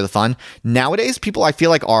expected. It was part of the fun. Nowadays, people I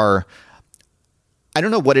feel like are, I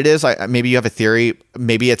don't know what it is. Maybe you have a theory.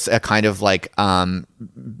 Maybe it's a kind of like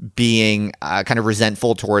being kind of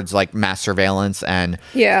resentful towards like mass surveillance and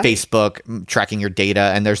Facebook tracking your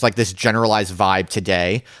data. And there's like this generalized vibe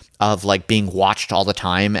today of like being watched all the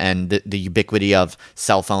time, and the ubiquity of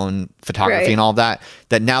cell phone photography and all of that.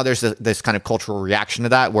 That now there's this kind of cultural reaction to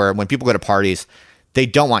that, where when people go to parties, they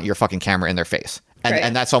don't want your fucking camera in their face. And Right.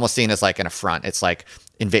 and that's almost seen as like an affront. It's like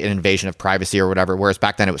an invasion of privacy or whatever. Whereas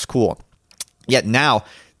back then it was cool. Yet now,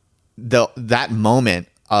 that moment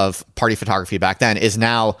of party photography back then is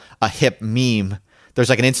now a hip meme. There's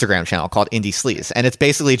like an Instagram channel called Indie Sleaze, and it's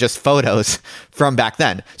basically just photos from back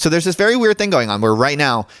then. So there's this very weird thing going on where right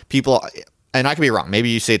now people, and I could be wrong, maybe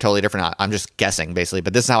you say it totally different. I'm just guessing basically,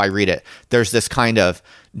 but this is how I read it. There's this kind of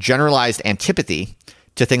generalized antipathy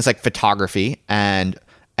to things like photography and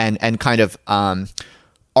kind of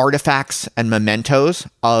artifacts and mementos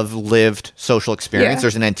of lived social experience.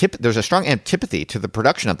 Yeah. There's a strong antipathy to the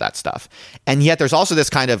production of that stuff, and yet there's also this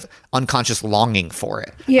kind of unconscious longing for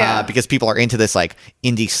it. Yeah. Because people are into this like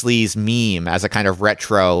Indie Sleaze meme as a kind of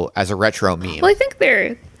retro meme. Well, I think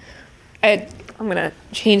I'm gonna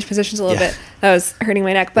change positions a little bit. That was hurting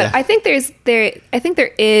my neck, but Yeah. I think they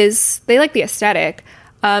like the aesthetic.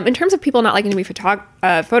 In terms of people not liking to be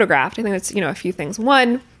photographed, I think that's a few things.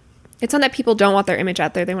 One, it's not that people don't want their image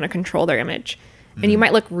out there; they want to control their image, and you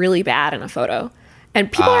might look really bad in a photo.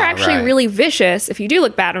 And people are actually right. really vicious if you do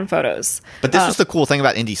look bad in photos. But this was the cool thing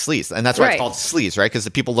about Indie Sleaze, and that's why Right. it's called Sleaze, right? Because the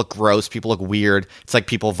people look gross, people look weird. It's like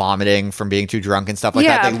people vomiting from being too drunk and stuff like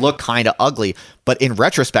Yeah. that. They look kind of ugly, but in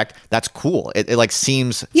retrospect, that's cool. It like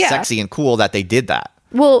seems Yeah. sexy and cool that they did that.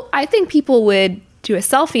 Well, I think people would do a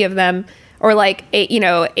selfie of them or like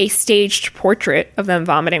a staged portrait of them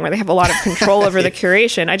vomiting where they have a lot of control over the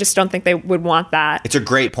curation. I just don't think they would want that. It's a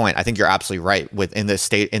great point. I think you're absolutely right. In this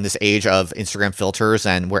age of Instagram filters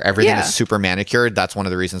and where everything Yeah. is super manicured, that's one of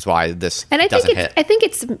the reasons why this And I think doesn't hit. I think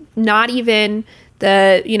it's not even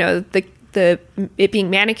the it being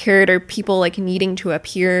manicured or people like needing to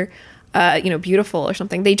appear beautiful or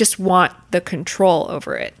something. They just want the control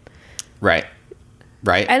over it. Right.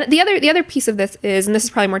 And the other piece of this is, and this is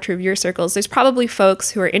probably more true of your circles, there's probably folks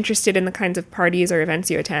who are interested in the kinds of parties or events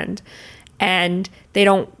you attend, and they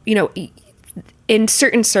don't, in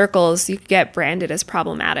certain circles, you get branded as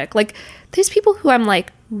problematic. Like, there's people who I'm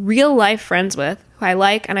like real life friends with, who I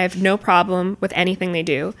like, and I have no problem with anything they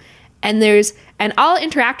do, and I'll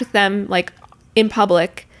interact with them like in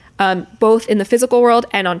public, both in the physical world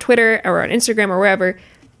and on Twitter or on Instagram or wherever,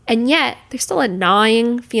 and yet there's still a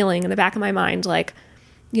gnawing feeling in the back of my mind, like,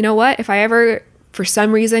 you know what? If I ever, for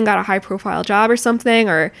some reason, got a high-profile job or something,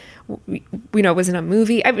 or was in a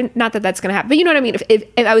movie, I mean, not that that's going to happen, but you know what I mean. If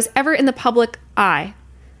I was ever in the public eye,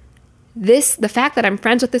 the fact that I'm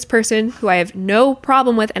friends with this person who I have no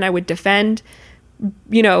problem with, and I would defend,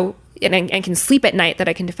 and can sleep at night that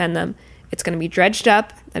I can defend them, it's going to be dredged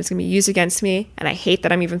up and it's going to be used against me. And I hate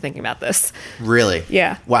that I'm even thinking about this. Really?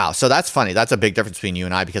 Yeah. Wow. So that's funny. That's a big difference between you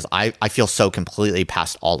and I, because I feel so completely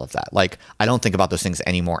past all of that. Like, I don't think about those things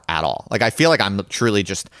anymore at all. Like, I feel like I'm truly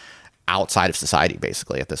just outside of society,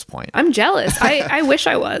 basically, at this point. I'm jealous. I wish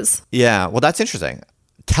I was. Yeah. Well, that's interesting.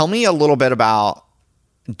 Tell me a little bit about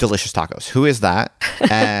Delicious Tacos. Who is that?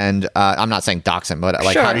 And I'm not saying dox him, but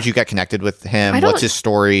like, Sure. how did you get connected with him? What's his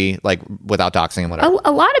story, like, without doxing him, whatever?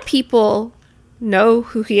 A lot of people know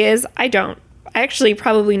who he is. I don't. I actually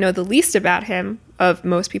probably know the least about him of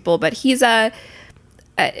most people, but he's I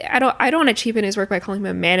don't want to cheapen his work by calling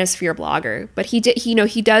him a manosphere blogger, but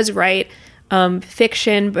he does write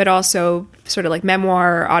fiction, but also sort of like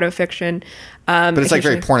memoir or autofiction. But it's like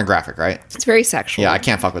very pornographic, right? It's very sexual. Yeah, I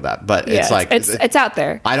can't fuck with that. But Yeah, it's like it's out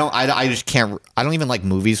there. I just can't. I don't even like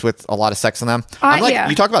movies with a lot of sex in them. I'm like, yeah.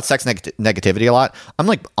 you talk about sex negativity a lot. I'm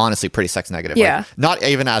like, honestly, pretty sex negative. Yeah. Like, not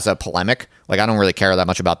even as a polemic. Like, I don't really care that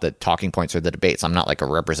much about the talking points or the debates. I'm not like a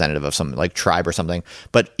representative of some like tribe or something.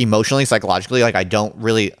 But emotionally, psychologically, like, I don't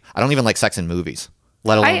even like sex in movies.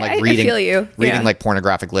 Let alone like I reading, feel you. reading Yeah. like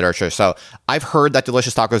pornographic literature. So I've heard that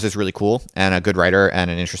Delicious Tacos is really cool and a good writer and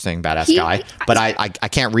an interesting badass guy. But I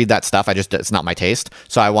can't read that stuff. It's not my taste.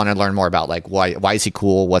 So I want to learn more about like why is he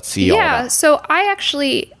cool? What's he all about? So I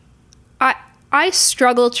actually I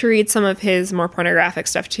struggle to read some of his more pornographic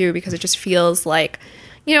stuff too, because it just feels like,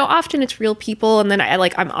 often it's real people, and then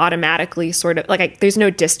I'm automatically sort of like there's no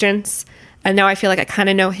distance, and now I feel like I kind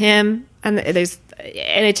of know him, and it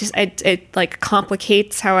like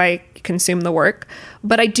complicates how I consume the work.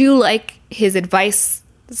 But I do like his advice,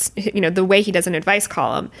 the way he does an advice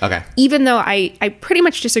column. Okay. Even though I pretty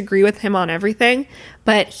much disagree with him on everything,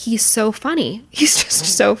 but he's so funny. He's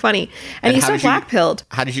just so funny, and he's so black-pilled.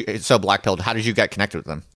 How did you get connected with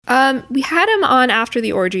him? We had him on after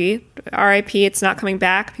the orgy. RIP, it's not coming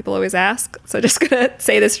back. People always ask. So just going to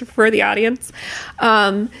say this for the audience.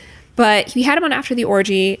 But we had him on after the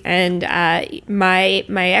orgy, and my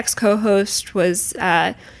ex-co-host was,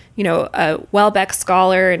 a Welbeck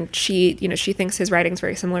scholar, and she thinks his writing's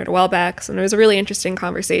very similar to Welbeck's, and it was a really interesting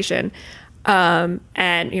conversation. And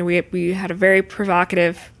we had a very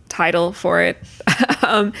provocative title for it.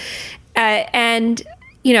 And,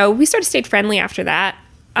 you know, we sort of stayed friendly after that.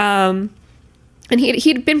 And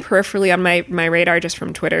he'd been peripherally on my radar just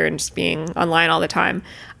from Twitter and just being online all the time.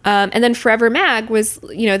 And then Forever Mag was,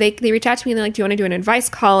 you know, they reached out to me and they're like, do you want to do an advice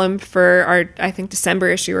column for our, I think, December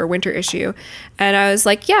issue or winter issue? And I was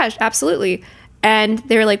like, yeah, absolutely. And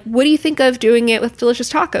they were like, what do you think of doing it with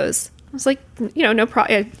Delicious Tacos? I was like, you know, no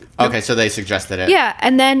problem. Okay, so they suggested it. Yeah,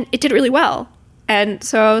 and then it did really well. And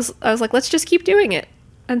so I was like, let's just keep doing it.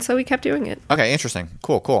 And so we kept doing it. Okay, interesting.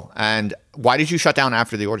 Cool. And why did you shut down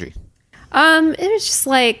after the orgy? It was just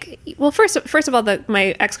like, well, first of all,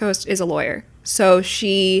 my ex-host is a lawyer, so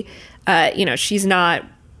she, you know, she's not.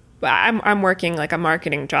 I'm working like a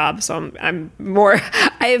marketing job, so I'm more.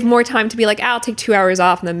 I have more time to be like, I'll take 2 hours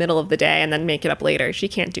off in the middle of the day and then make it up later. She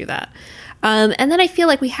can't do that. And then I feel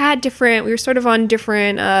like we were sort of on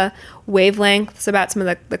different wavelengths about some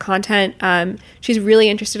of the content. She's really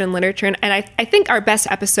interested in literature, and I think our best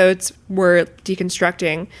episodes were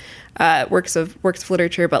deconstructing works of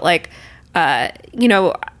literature, but like. You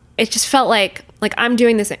know, it just felt like I'm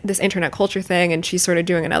doing this internet culture thing and she's sort of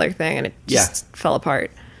doing another thing, and it just fell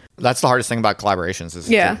apart. That's the hardest thing about collaborations is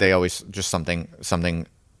they always just something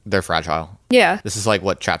they're fragile. Yeah. This is like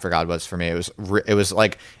what Chat for God was for me. It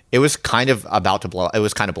was kind of about to blow. It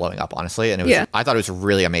was kind of blowing up, honestly, and I thought it was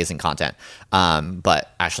really amazing content.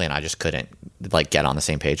 But Ashley and I just couldn't like get on the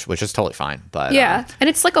same page, which is totally fine. But and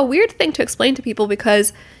it's like a weird thing to explain to people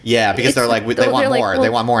because they're like they want more. Like, well, they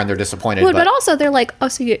want more, and they're disappointed. Well, but also they're like, oh,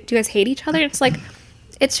 so do you guys hate each other? It's like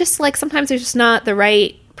it's just like sometimes there's just not the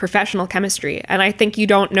right professional chemistry, and I think you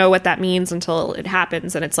don't know what that means until it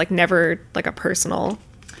happens, and it's like never like a personal.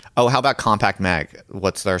 Oh, how about Compact Mag?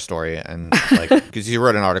 What's their story? And like, because you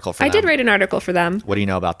wrote an article for them. I did write an article for them. What do you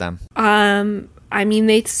know about them? I mean,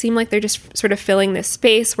 they seem like they're just sort of filling this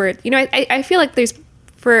space where, you know, I feel like there's,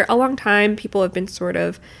 for a long time, people have been sort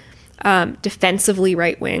of defensively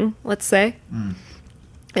right-wing, let's say.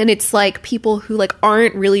 And it's like people who like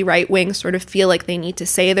aren't really right-wing sort of feel like they need to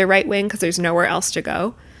say they're right-wing because there's nowhere else to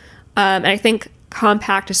go. And I think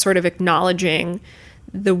Compact is sort of acknowledging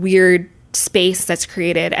the weird space that's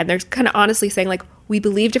created, and they're kind of honestly saying like, we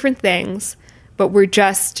believe different things, but we're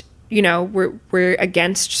just, you know, we're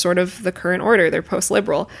against sort of the current order. They're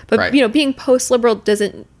post-liberal, but you know, being post-liberal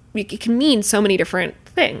it can mean so many different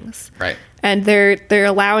things, right? And they're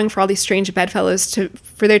allowing for all these strange bedfellows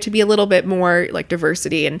for there to be a little bit more like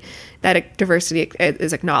diversity, and that diversity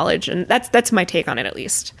is acknowledged, and that's my take on it, at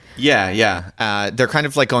least. Yeah. They're kind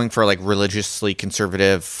of like going for like religiously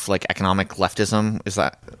conservative, like economic leftism. Is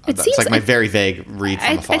that? That's like my very vague read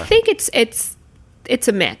from afar. I think it's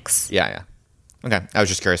a mix. Yeah. Okay, I was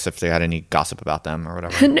just curious if they had any gossip about them or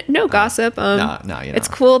whatever. No gossip. No, you know. It's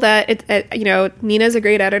cool that you know, Nina's a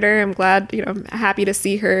great editor. I'm glad, you know, I'm happy to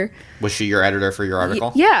see her. Was she your editor for your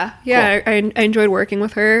article? Yeah. Cool. I enjoyed working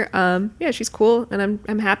with her. Yeah, she's cool, and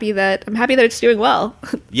I'm happy that it's doing well.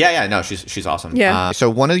 Yeah. No, she's awesome. Yeah. So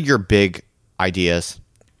one of your big ideas,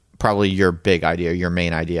 probably your big idea, your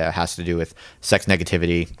main idea, has to do with sex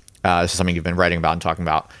negativity. This is something you've been writing about and talking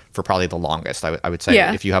about for probably the longest. I would say,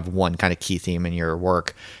 if you have one kind of key theme in your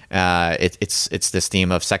work, it's this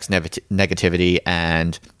theme of sex negativity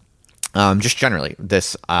and just generally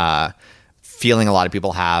this feeling a lot of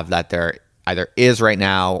people have that there either is right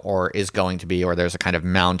now or is going to be, or there's a kind of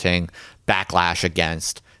mounting backlash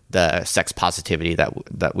against the sex positivity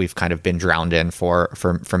that we've kind of been drowned in for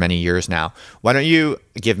many years now. Why don't you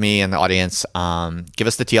give me and the audience give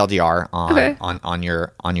us the TLDR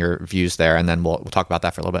on your views there, and then we'll talk about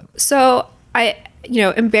that for a little bit. So I, you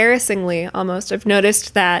know, embarrassingly almost, I've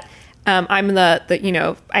noticed that I'm the you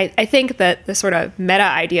know, I think that the sort of meta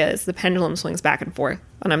idea is the pendulum swings back and forth,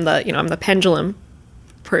 and I'm the pendulum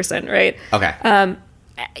person, right? Okay.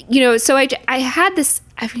 You know, so I had this,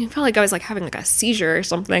 I felt like I was like having like a seizure or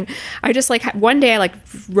something. I just like one day I like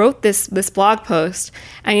wrote this blog post,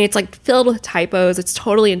 and it's like filled with typos. It's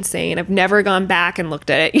totally insane. I've never gone back and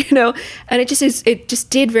looked at it, you know, and it just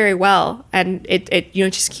did very well. And it you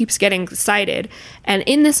know, just keeps getting cited. And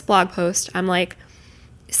in this blog post, I'm like,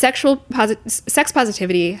 sex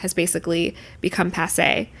positivity has basically become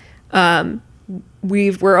passé.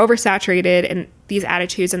 We're oversaturated in these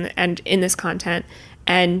attitudes and in this content,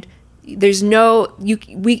 and there's no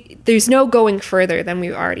going further than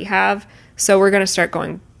we already have. So we're going to start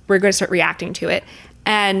reacting to it.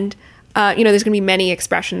 And you know, there's going to be many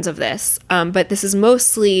expressions of this, but this is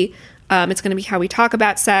mostly it's going to be how we talk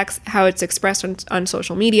about sex, how it's expressed on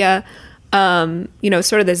social media. You know,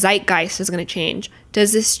 sort of the zeitgeist is going to change.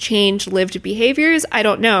 Does this change lived behaviors? I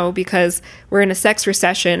don't know, because we're in a sex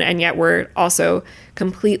recession, and yet we're also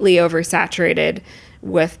completely oversaturated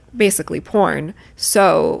with basically porn.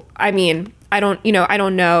 So, I mean, I don't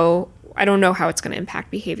know how it's going to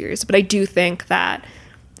impact behaviors, but I do think that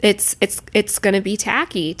it's going to be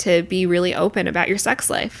tacky to be really open about your sex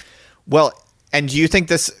life. Well, and do you think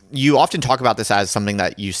this, you often talk about this as something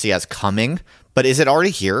that you see as coming, but is it already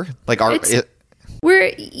here? Like, I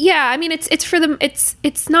mean, it's for them.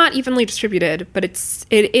 It's not evenly distributed, but it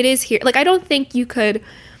is here. Like, I don't think you could,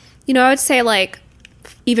 I would say like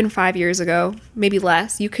even 5 years ago, maybe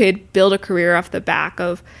less, you could build a career off the back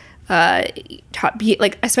of,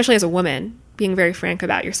 like, especially as a woman, being very frank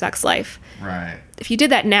about your sex life. Right. If you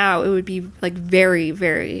did that now, it would be like very,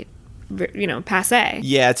 very, passe.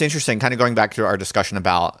 Yeah, it's interesting. Kind of going back to our discussion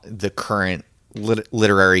about the current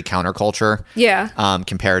literary counterculture. Yeah.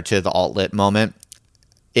 Compared to the alt-lit moment.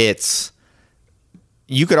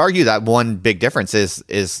 You could argue that one big difference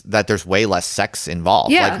is that there's way less sex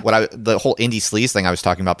involved. Yeah. Like the whole indie sleaze thing I was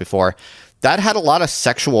talking about before, that had a lot of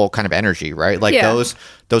sexual kind of energy, right? Like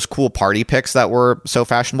those cool party pics that were so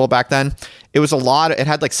fashionable back then. It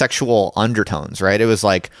had like sexual undertones, right? It was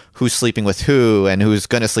like who's sleeping with who and who's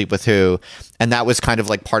going to sleep with who. And that was kind of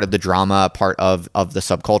like part of the drama, part of the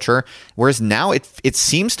subculture. Whereas now it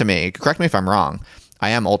seems to me, correct me if I'm wrong, I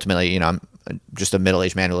am ultimately, I'm just a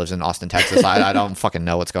middle-aged man who lives in Austin, Texas. I don't fucking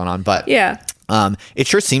know what's going on, but yeah, it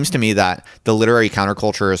sure seems to me that the literary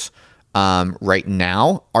countercultures right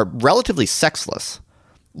now are relatively sexless.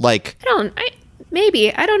 Like, I don't know.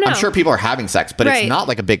 I'm sure people are having sex, but it's not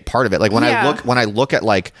like a big part of it. Like when I look at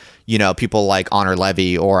like, people like Honor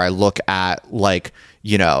Levy, or I look at like,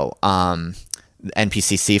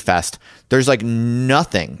 NPCC Fest, there's like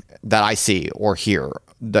nothing that I see or hear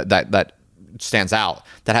that stands out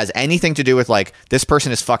that has anything to do with like this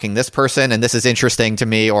person is fucking this person and this is interesting to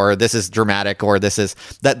me, or this is dramatic, or this is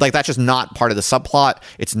that, like, that's just not part of the subplot.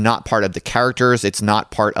 It's not part of the characters. It's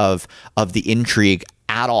not part of the intrigue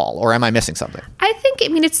at all. Or am I missing something?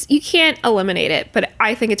 You can't eliminate it, but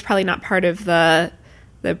I think it's probably not part of the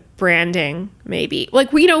branding, maybe.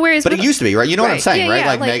 Like, whereas, but it used to be, right? You know what I'm saying,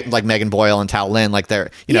 right? Yeah, like Megan Boyle and Tao Lin, like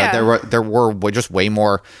there were just way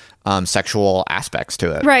more sexual aspects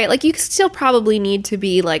to it, right? Like, you still probably need to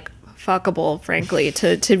be like fuckable, frankly,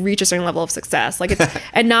 to reach a certain level of success. Like, it's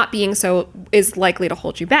and not being so is likely to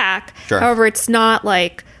hold you back. Sure. However, it's not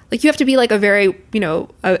like you have to be like a very,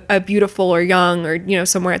 a beautiful or young or,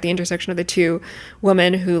 somewhere at the intersection of the two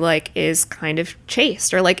woman who like is kind of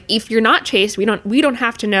chaste, or like if you're not chaste, we don't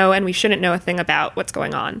have to know, and we shouldn't know a thing about what's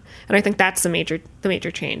going on. And I think that's the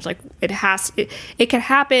major change. Like it can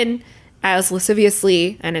happen as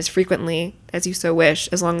lasciviously and as frequently as you so wish,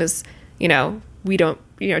 as long as, we don't,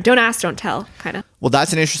 don't ask, don't tell, kind of. Well,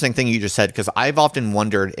 that's an interesting thing you just said, because I've often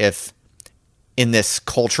wondered if in this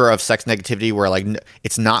culture of sex negativity where like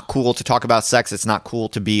it's not cool to talk about sex, it's not cool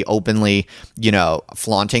to be openly,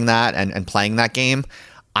 flaunting that and playing that game,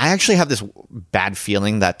 I actually have this bad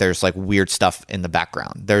feeling that there's like weird stuff in the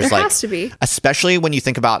background. There has to be. Especially when you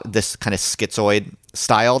think about this kind of schizoid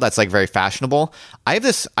style that's like very fashionable. I have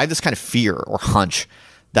this kind of fear or hunch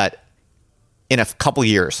that in a couple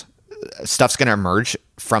years, stuff's going to emerge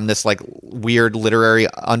from this like weird literary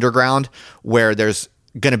underground where there's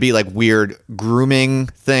going to be like weird grooming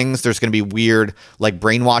things. There's going to be weird like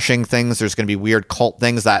brainwashing things. There's going to be weird cult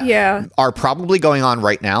things that are probably going on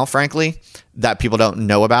right now, frankly, that people don't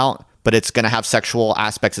know about, but it's going to have sexual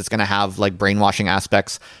aspects. It's going to have like brainwashing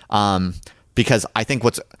aspects. Because I think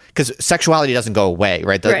because sexuality doesn't go away,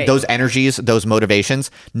 right? Those energies, those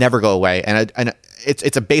motivations never go away. And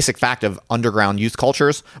it's a basic fact of underground youth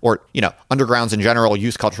cultures, or, undergrounds in general,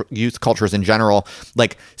 youth cultures in general.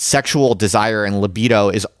 Like, sexual desire and libido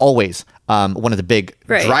is always one of the big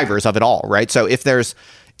drivers of it all, right? So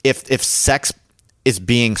if sex is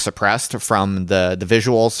being suppressed from the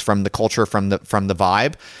visuals, from the culture, from the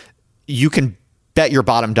vibe, you can bet your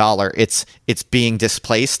bottom dollar it's being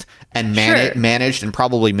displaced and managed and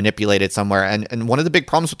probably manipulated somewhere. And one of the big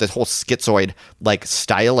problems with this whole schizoid like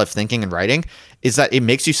style of thinking and writing is that it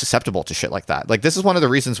makes you susceptible to shit like that. Like, this is one of the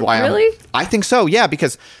reasons why I think so. Yeah,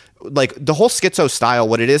 because like the whole schizo style,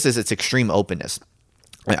 what it is it's extreme openness.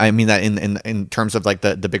 I mean that in terms of like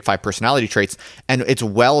the big five personality traits, and it's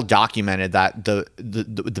well documented that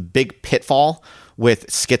the big pitfall with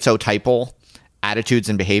schizotypal attitudes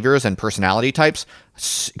and behaviors and personality types,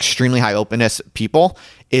 extremely high openness people,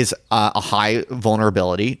 is a high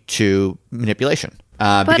vulnerability to manipulation.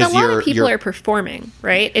 But a lot of people are performing,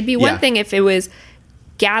 right? It'd be one thing if it was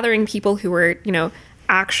gathering people who were,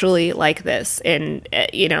 actually like this in,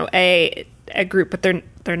 a group, but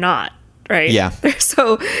they're not, right? Yeah.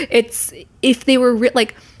 So if they were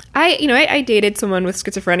like, I dated someone with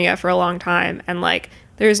schizophrenia for a long time, and like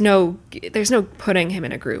there's no putting him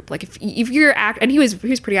in a group. Like if you're and he was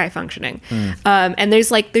pretty high functioning. And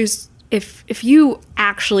there's if you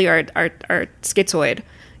actually are schizoid,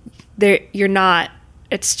 you're not.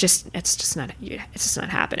 It's just not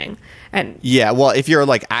happening. And yeah, well, if you're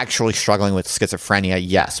like actually struggling with schizophrenia,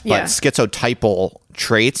 yes, but schizotypal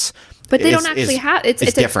traits, but they don't actually have. It's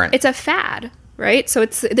different. It's a fad, right? So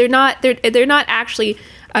they're not actually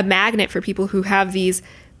a magnet for people who have these.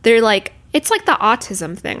 They're like, it's like the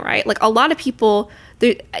autism thing, right? Like a lot of people.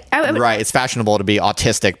 Right, it's fashionable to be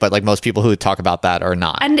autistic, but like most people who talk about that are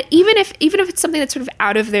not. And even if it's something that's sort of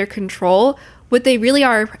out of their control, what they really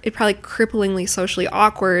are probably cripplingly socially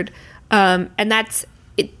awkward, and that's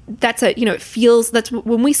a it feels, that's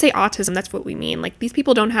when we say autism, that's what we mean. Like these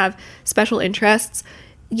people don't have special interests.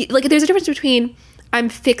 Like there's a difference between I'm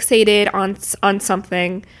fixated on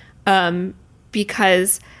something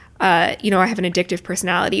because I have an addictive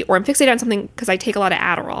personality, or I'm fixated on something because I take a lot of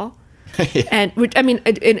Adderall. Yeah. And I mean,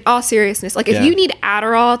 in all seriousness, like if you need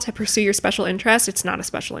Adderall to pursue your special interest, it's not a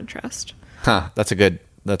special interest. Huh? That's a good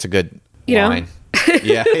line.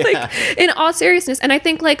 Yeah. Like in all seriousness, and I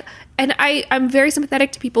think like, and I'm very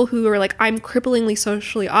sympathetic to people who are like, I'm cripplingly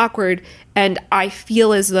socially awkward, and I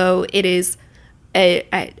feel as though it is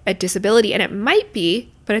a disability, and it might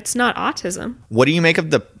be, but it's not autism. What do you make of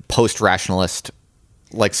the post-rationalist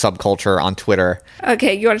like subculture on Twitter?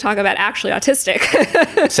 Okay, you want to talk about actually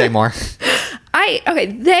autistic? Say more.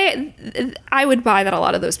 I would buy that a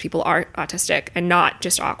lot of those people are autistic and not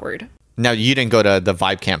just awkward. Now, you didn't go to the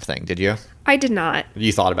vibe camp thing, did you? I did not.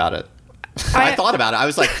 You thought about it. I thought about it. I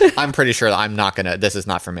was like, I'm pretty sure that this is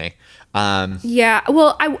not for me. Yeah.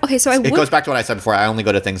 Well, it goes back to what I said before. I only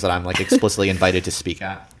go to things that I'm like explicitly invited to speak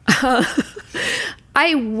at.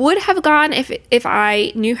 I would have gone if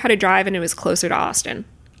I knew how to drive and it was closer to Austin.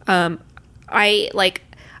 I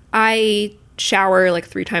shower like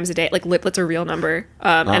 3 times a day. Like that's a real number.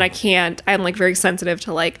 And I'm like very sensitive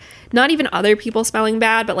to like not even other people smelling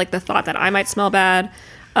bad, but like the thought that I might smell bad.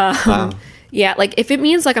 Yeah, like if it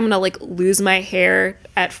means like I'm gonna like lose my hair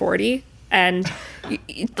at 40 and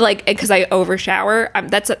like because I overshower,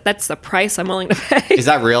 that's the price I'm willing to pay. Is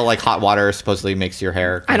that real? Like hot water supposedly makes your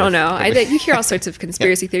hair I don't know. You hear all sorts of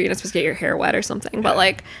conspiracy theory. You're not supposed to get your hair wet or something. But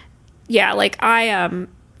like, yeah, like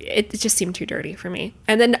it just seemed too dirty for me.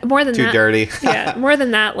 And then more than too dirty. Yeah, more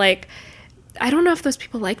than that, like I don't know if those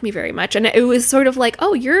people like me very much. And it was sort of like,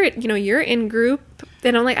 oh, you're in group.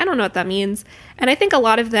 And I'm like, I don't know what that means. And I think a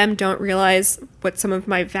lot of them don't realize what some of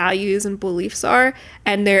my values and beliefs are.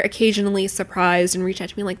 And they're occasionally surprised and reach out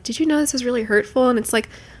to me like, did you know this is really hurtful? And it's like,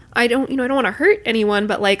 I don't want to hurt anyone,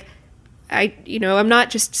 but like, I'm not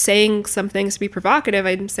just saying some things to be provocative.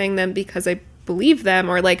 I'm saying them because I believe them,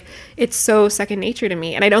 or like, it's so second nature to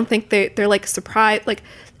me. And I don't think they're like surprised. Like,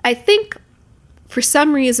 I think for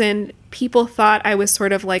some reason, people thought I was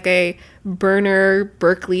sort of like a burner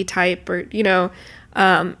Berkeley type, or,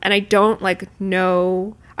 and I don't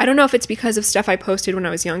know if it's because of stuff I posted when I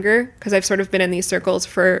was younger, because I've sort of been in these circles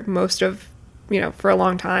for most of, for a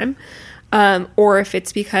long time. Or if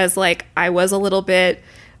it's because like I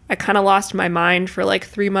kind of lost my mind for like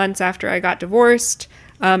 3 months after I got divorced.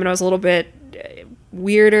 And I was a little bit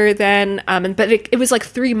weirder then. But it was like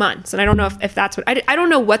 3 months. And I don't know if that's what, I don't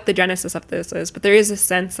know what the genesis of this is, but there is a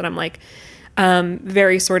sense that I'm like,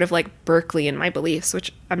 very sort of like Berkeley in my beliefs,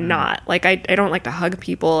 which I'm not. Like I don't like to hug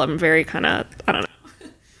people. I'm very kind of, I don't know.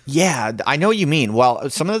 Yeah, I know what you mean. Well,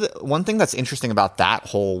 one thing that's interesting about that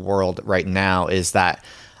whole world right now is that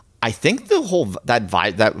I think that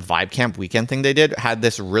vibe camp weekend thing they did had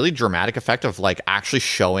this really dramatic effect of like actually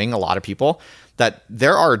showing a lot of people that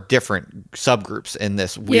there are different subgroups in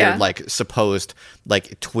this weird like supposed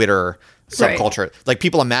like Twitter subculture. Right. Like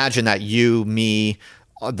people imagine that you, me,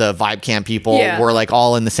 the vibe camp people were like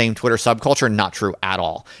all in the same Twitter subculture. Not true at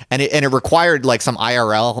all. And it required like some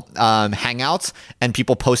IRL hangouts and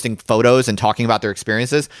people posting photos and talking about their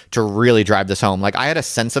experiences to really drive this home. Like I had a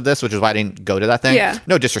sense of this, which is why I didn't go to that thing. Yeah.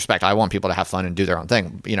 No disrespect. I want people to have fun and do their own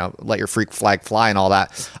thing, let your freak flag fly and all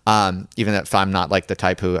that. Even if I'm not like the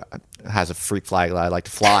type who has a freak flag that I like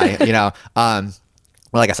to fly,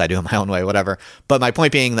 well, I guess I do in my own way, whatever. But my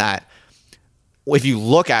point being that if you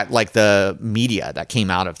look at like the media that came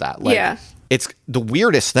out of that, like it's the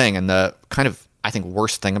weirdest thing, and the kind of I think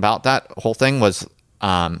worst thing about that whole thing was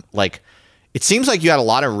like it seems like you had a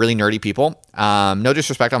lot of really nerdy people. No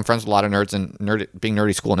disrespect, I'm friends with a lot of nerds, and being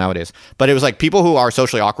nerdy school nowadays, but it was like people who are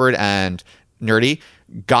socially awkward and nerdy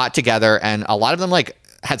got together, and a lot of them like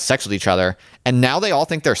had sex with each other, and now they all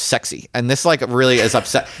think they're sexy, and this like really is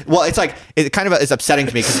upset. Well, it's like it kind of is upsetting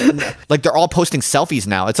to me because like they're all posting selfies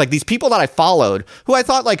now. It's like these people that I followed, who I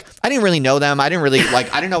thought like I didn't really know them, I didn't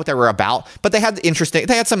know what they were about, but they had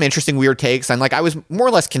some interesting weird takes, and like I was more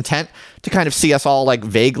or less content to kind of see us all like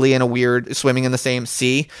vaguely in a weird swimming in the same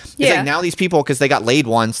sea. It's like now these people, because they got laid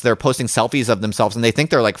once, they're posting selfies of themselves, and they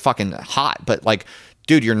think they're like fucking hot, but like,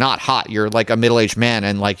 dude, you're not hot. You're like a middle-aged man,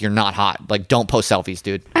 and like you're not hot. Like, don't post selfies,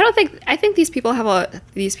 dude. I think these people have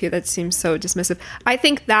these people that seem so dismissive. I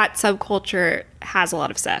think that subculture has a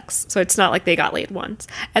lot of sex, so it's not like they got laid once.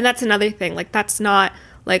 And that's another thing. Like, that's not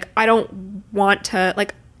like, I don't want to,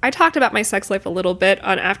 like, I talked about my sex life a little bit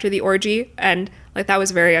on After the Orgy, and like that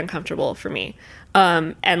was very uncomfortable for me.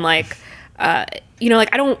 And like, you know,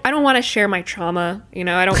 like I don't want to share my trauma. You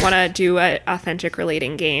know, I don't want to do an authentic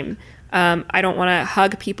relating game. I don't want to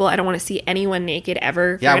hug people. I don't want to see anyone naked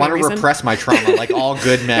ever. Yeah, I want to repress my trauma like all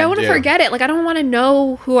good men yeah, I want to forget it. Like, I don't want to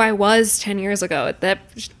know who I was 10 years ago. That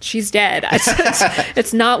she's dead.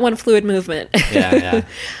 It's not one fluid movement. Yeah.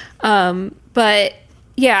 But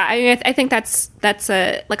yeah, I mean, I think that's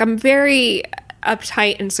a, like, I'm very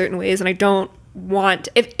uptight in certain ways, and I don't want,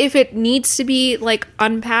 if it needs to be like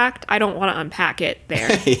unpacked, I don't want to unpack it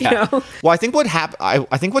there. Yeah. You know? Well, I think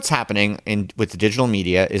I think what's happening with the digital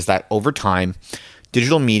media is that over time,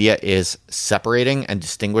 digital media is separating and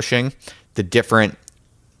distinguishing the different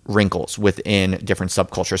wrinkles within different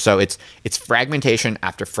subcultures. So it's fragmentation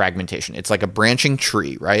after fragmentation. It's like a branching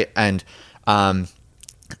tree, right? And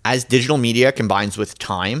as digital media combines with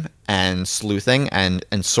time and sleuthing and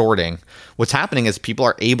sorting, what's happening is people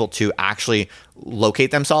are able to actually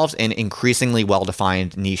locate themselves in increasingly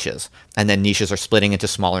well-defined niches, and then niches are splitting into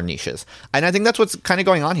smaller niches. And I think that's what's kind of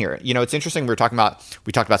going on here. You know, it's interesting. We talked about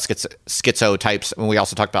schizo types, and we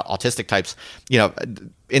also talked about autistic types. You know,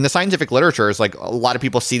 in the scientific literature, is like a lot of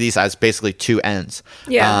people see these as basically two ends,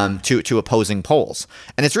 two opposing poles.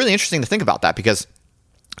 And it's really interesting to think about that, because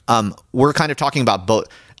we're kind of talking about both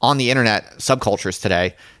on the internet subcultures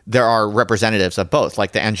today. There are representatives of both,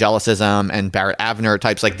 like the Angelicism and Barrett Avner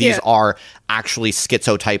types. Like these are actually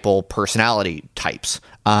schizotypal personality types.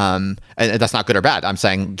 And that's not good or bad. I'm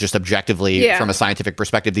saying just objectively from a scientific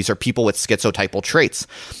perspective, these are people with schizotypal traits,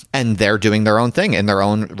 and they're doing their own thing in their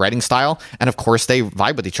own writing style. And of course they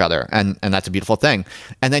vibe with each other, and that's a beautiful thing.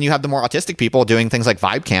 And then you have the more autistic people doing things like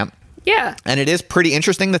Vibe Camp. Yeah. And it is pretty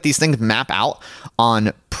interesting that these things map out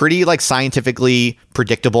on pretty like scientifically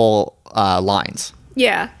predictable lines.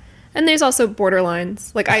 Yeah. And there's also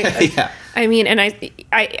borderlines. Like I mean, and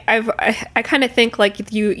I kind of think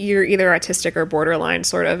like you're either autistic or borderline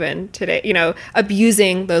sort of, and today, you know,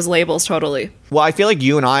 abusing those labels totally. Well, I feel like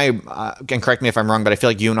you and I, and correct me if I'm wrong, but I feel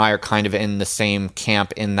like you and I are kind of in the same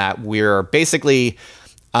camp in that we're basically,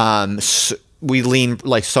 we lean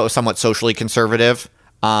like somewhat socially conservative.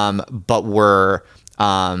 But we're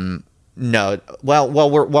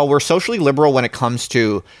we're socially liberal when it comes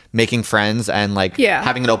to making friends and like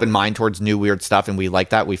having an open mind towards new weird stuff, and we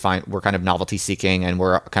like that. We find we're kind of novelty seeking, and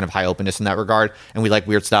we're kind of high openness in that regard, and we like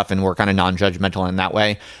weird stuff, and we're kind of non-judgmental in that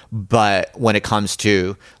way. But when it comes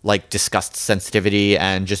to like disgust sensitivity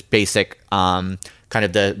and just basic kind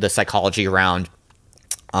of the psychology around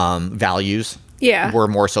values, we're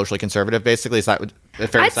more socially conservative. Basically, is that fair to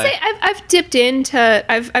say? I'd say I've dipped into,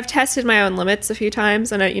 I've tested my own limits a few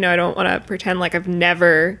times, and I don't want to pretend like I've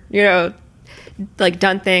never, like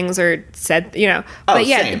done things or said, but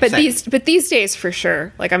same. these days for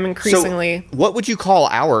sure, like I'm increasingly. So what would you call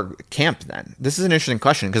our camp then? This is an interesting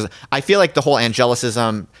question, because I feel like the whole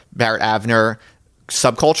Angelicism, Barrett Avner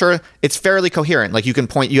subculture, it's fairly coherent. Like you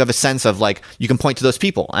have a sense of like, you can point to those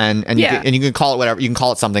people and you can call it whatever. You can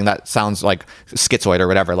call it something that sounds like schizoid or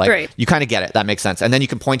whatever. Like you kind of get it. That makes sense. And then you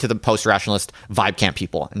can point to the post-rationalist Vibe Camp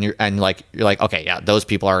people, and you're like, okay, yeah, those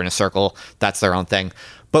people are in a circle. That's their own thing.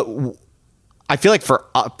 But I feel like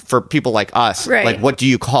for people like us, like what do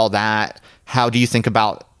you call that? How do you think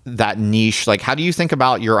about that niche? Like, how do you think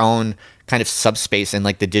about your own kind of subspace in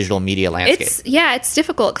like the digital media landscape? It's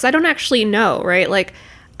difficult because I don't actually know, right? Like,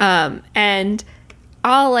 and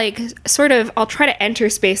I'll I'll try to enter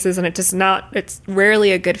spaces, and it's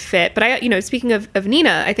rarely a good fit. But speaking of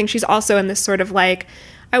Nina, I think she's also in this sort of like,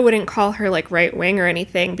 I wouldn't call her like right wing or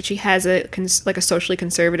anything, but she has a socially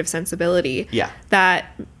conservative sensibility. Yeah.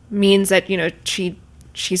 That means that,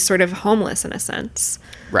 she's sort of homeless in a sense.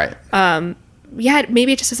 Right.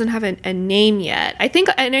 Maybe it just doesn't have a name yet. I think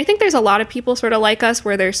there's a lot of people sort of like us,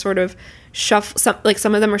 where they're sort of some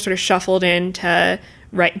of them are sort of shuffled into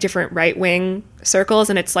different right wing circles,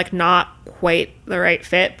 and it's like not quite the right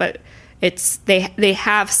fit, but they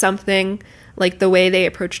have something like the way they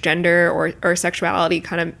approach gender or sexuality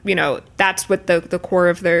kind of, you know, that's what the core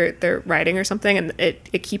of their writing or something, and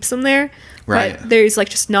it keeps them there. Right. But there's like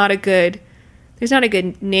just not a good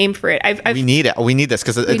name for it. We need it. We need this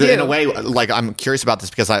because in do. a way, like I'm curious about this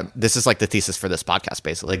because this is like the thesis for this podcast,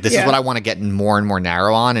 basically. Like this is Yeah. what I want to get more and more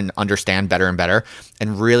narrow on and understand better and better,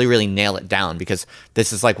 and really, really nail it down because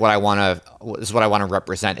this is like what I want to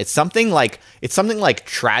represent. It's something like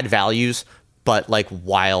trad values, but like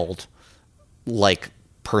wild, like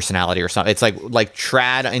personality or something. It's like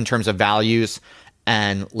trad in terms of values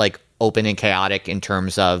and like open and chaotic in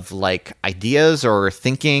terms of like ideas or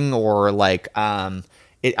thinking or like I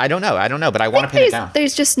don't know, but I want to pin it down.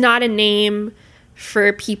 There's just not a name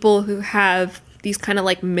for people who have these kind of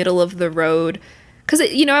like middle of the road, because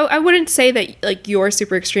you know I wouldn't say that like you're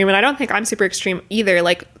super extreme, and I don't think I'm super extreme either.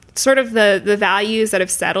 Like sort of the values that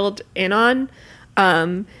have settled in on,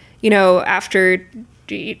 you know, after,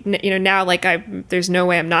 you know, now like there's no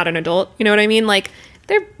way I'm not an adult. You know what I mean? Like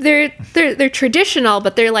they're traditional,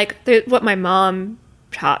 but they're what my mom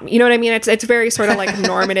taught me. You know what I mean? It's very sort of like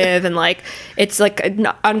normative and like it's like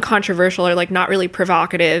uncontroversial or like not really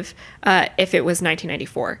provocative if it was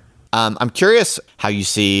 1994. I'm curious how you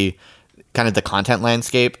see kind of the content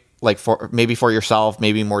landscape, like for yourself,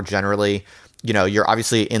 maybe more generally. You know, you're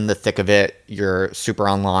obviously in the thick of it. You're super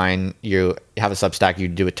online. You have a Substack. You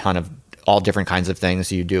do a ton of all different kinds of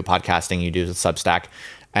things. You do podcasting. You do the Substack.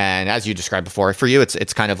 And as you described before, for you,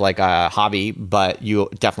 it's kind of like a hobby, but you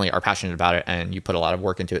definitely are passionate about it and you put a lot of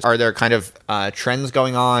work into it. Are there kind of trends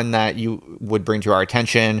going on that you would bring to our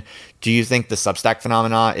attention? Do you think the Substack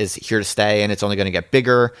phenomena is here to stay and it's only going to get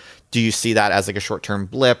bigger? Do you see that as like a short-term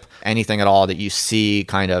blip? Anything at all that you see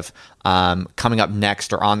kind of coming up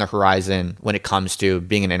next or on the horizon when it comes to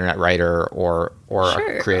being an internet writer or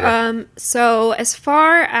Sure. a creator? So as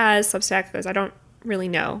far as Substack goes, I don't really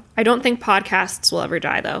know. I don't think podcasts will ever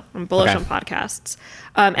die, though. I'm bullish on podcasts.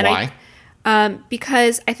 And Why?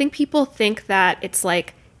 Because I think people think that it's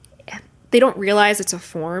like they don't realize it's a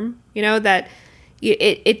form. You know that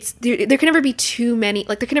there can never be too many.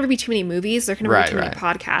 Like there can never be too many movies. There can never be too many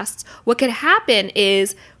podcasts. What could happen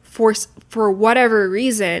is for whatever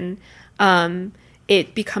reason,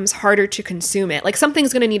 it becomes harder to consume it. Like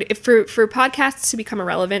something's going to need, for podcasts to become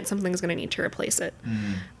irrelevant, something's going to need to replace it.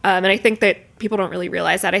 And I think that people don't really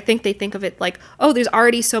realize that. I think they think of it like, oh, there's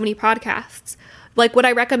already so many podcasts. Like, would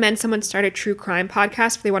I recommend someone start a true crime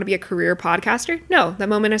podcast if they want to be a career podcaster? No, that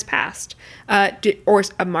moment has passed. Or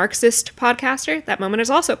a Marxist podcaster, that moment has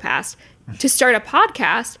also passed. To start a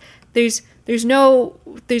podcast, there's no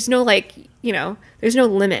like, you know, there's no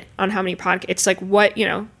limit on how many podcasts. It's like what, you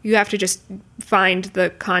know, you have to just find the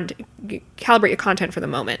content, calibrate your content for the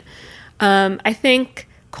moment. I think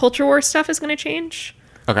culture war stuff is going to change.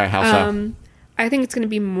 Okay, how so? I think it's going to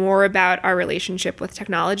be more about our relationship with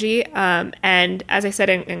technology. And as I said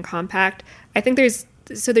in Compact, I think there's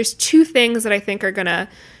two things that I think are going to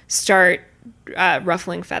start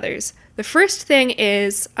ruffling feathers. The first thing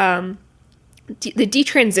is the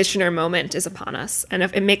detransitioner moment is upon us, and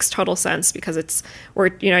it makes total sense because we're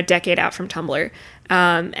a decade out from Tumblr.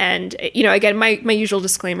 And you know, again, my usual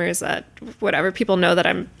disclaimer is that whatever, people know that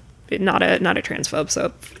I'm not a transphobe,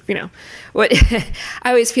 so you know what I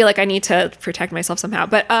always feel like I need to protect myself somehow.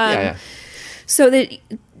 But so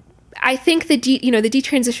I think the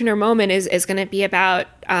detransitioner moment is going to be about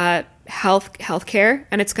healthcare,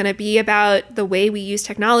 and it's going to be about the way we use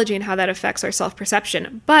technology and how that affects our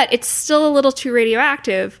self-perception. But it's still a little too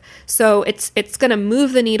radioactive, so it's going to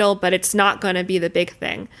move the needle, but it's not going to be the big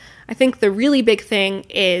thing. I think the really big thing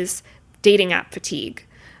is dating app fatigue.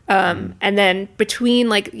 And then between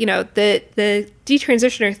the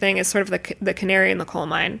detransitioner thing is sort of the canary in the coal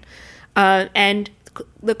mine. And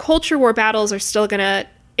the culture war battles are still going to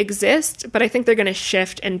exist, but I think they're going to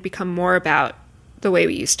shift and become more about the way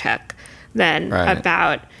we use tech than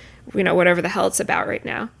about, whatever the hell it's about right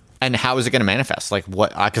now. And how is it going to manifest? Like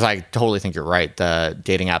what? Because I totally think you're right. The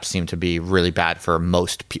dating apps seem to be really bad for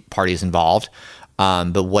most parties involved.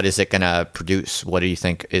 But what is it going to produce? What do you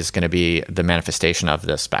think is going to be the manifestation of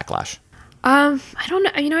this backlash? I don't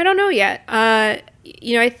know. I don't know yet. I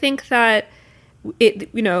think that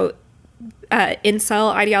incel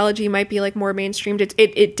ideology might be like more mainstreamed.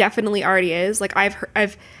 It definitely already is. Like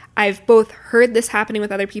I've both heard this happening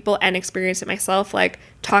with other people and experienced it myself, like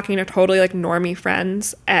talking to totally like normie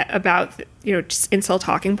friends about, just incel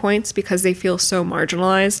talking points because they feel so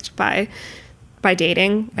marginalized by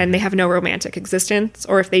dating and they have no romantic existence,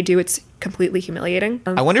 or if they do, it's completely humiliating.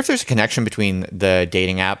 I wonder if there's a connection between the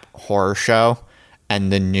dating app horror show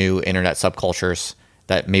and the new internet subcultures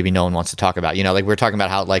that maybe no one wants to talk about. Like we're talking about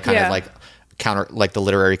how like kind of like counter, like the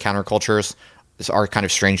literary countercultures are kind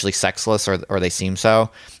of strangely sexless, or they seem so.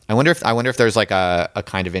 I wonder if there's like a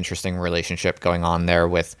kind of interesting relationship going on there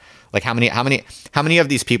with like how many of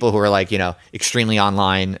these people who are like, extremely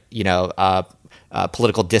online,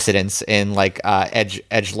 political dissidents in like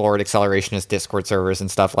edgelord accelerationist Discord servers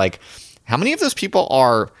and stuff, like how many of those people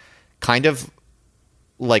are kind of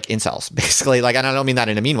like incels, basically. Like, and I don't mean that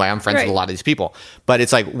in a mean way. I'm friends with a lot of these people, but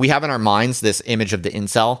it's like we have in our minds this image of the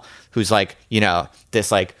incel who's like,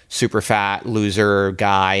 this like super fat loser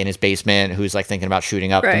guy in his basement who's like thinking about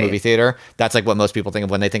shooting up the movie theater. That's like what most people think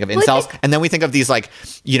of when they think of incels. And then we think of these like,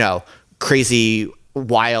 crazy,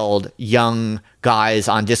 wild young guys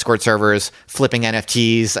on Discord servers flipping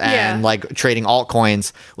NFTs and like trading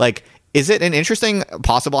altcoins. Like, is it an interesting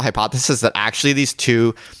possible hypothesis that actually these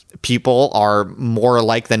two people are more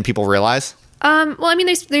alike than people realize? Well, I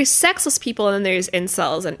mean, there's sexless people and then there's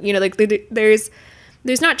incels, and like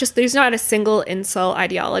there's not a single incel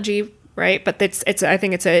ideology, right? But it's I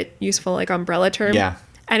think it's a useful like umbrella term. Yeah.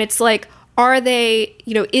 And it's like, are they,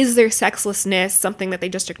 is their sexlessness something that they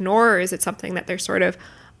just ignore, or is it something that they're sort of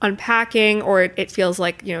unpacking, or it feels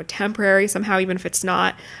like, temporary somehow, even if it's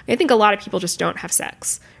not? I think a lot of people just don't have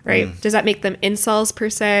sex, right? Does that make them incels per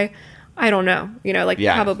se? I don't know.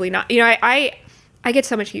 Probably not. I get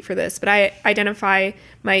so much heat for this, but I identify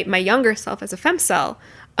my younger self as a femcel.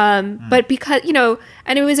 But because,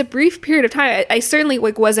 and it was a brief period of time, I certainly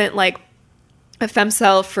like wasn't like a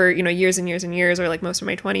femcel for, years and years and years, or like most of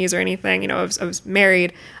my 20s or anything. I was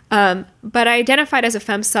married. But I identified as a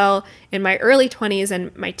femcel in my early 20s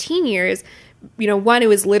and my teen years. One, it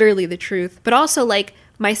was literally the truth, but also like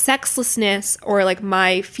my sexlessness or like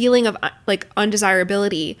my feeling of like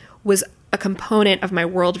undesirability was a component of my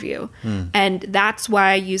worldview. And that's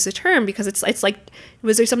why I use the term, because it's like,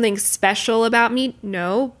 was there something special about me?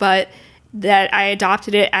 No, but that I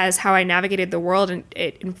adopted it as how I navigated the world, and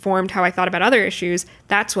it informed how I thought about other issues.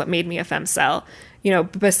 That's what made me a femcel,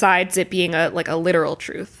 besides it being a literal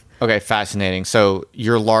truth. Okay, fascinating. So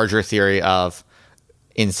your larger theory of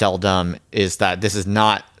inceldom is that this is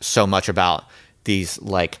not so much about these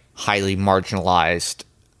like highly marginalized,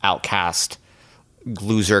 outcast,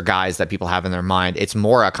 loser guys that people have in their mind. It's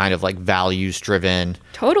more a kind of like values driven,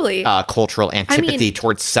 totally cultural antipathy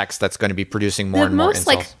towards sex that's going to be producing more and more incels.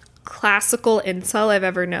 The most like classical incel I've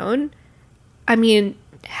ever known,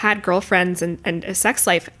 had girlfriends and a sex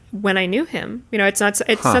life when I knew him. It's not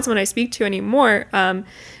someone I speak to anymore,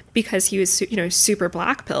 because he was super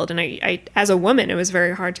black-pilled, and I as a woman it was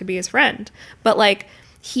very hard to be his friend. But like,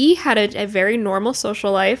 he had a very normal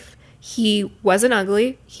social life. He wasn't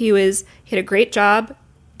ugly. He had a great job,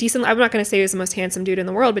 decent. I'm not going to say he was the most handsome dude in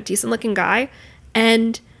the world, but decent looking guy.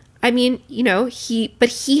 And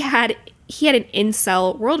he had an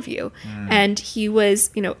incel worldview, and he was,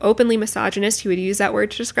 openly misogynist. He would use that word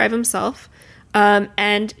to describe himself.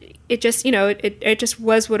 And it just, it just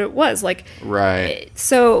was what it was. Like, right.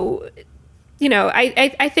 So,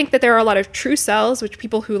 I think that there are a lot of true cells, which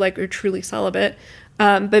people who like are truly celibate.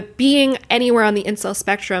 But being anywhere on the incel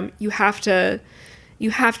spectrum, it has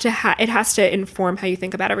to inform how you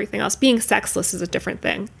think about everything else. Being sexless is a different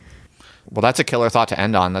thing. Well, that's a killer thought to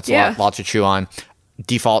end on. That's a lot to chew on.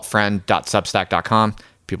 Defaultfriend.substack.com.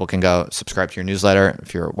 People can go subscribe to your newsletter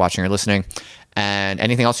if you're watching or listening. And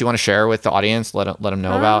anything else you want to share with the audience, let them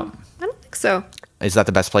know about? I don't think so. Is that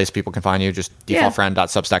the best place people can find you? Just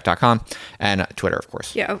defaultfriend.substack.com, and Twitter, of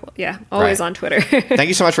course. Yeah, always on Twitter. Thank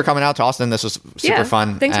you so much for coming out to Austin. This was super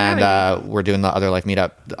fun. Thanks for having me. We're doing the Other Life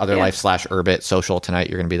meetup, the Other Life /Urbit social tonight.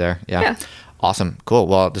 You're going to be there. Yeah. Awesome. Cool.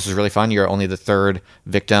 Well, this is really fun. You're only the third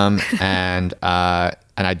victim, and I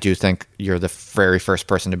do think you're the very first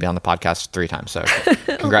person to be on the podcast 3 times. So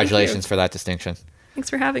congratulations for that distinction.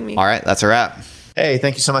 Thanks for having me. All right. That's a wrap. Hey,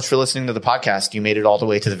 thank you so much for listening to the podcast. You made it all the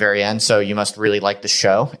way to the very end, so you must really like the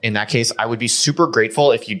show. In that case, I would be super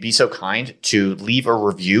grateful if you'd be so kind to leave a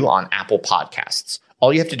review on Apple Podcasts.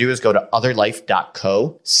 All you have to do is go to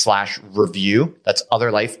otherlife.co/review. That's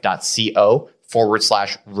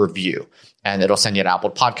otherlife.co/review. And it'll send you an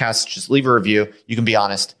Apple Podcasts. Just leave a review. You can be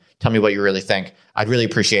honest. Tell me what you really think. I'd really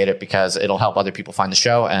appreciate it because it'll help other people find the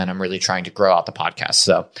show, and I'm really trying to grow out the podcast.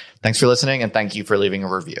 So thanks for listening, and thank you for leaving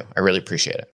a review. I really appreciate it.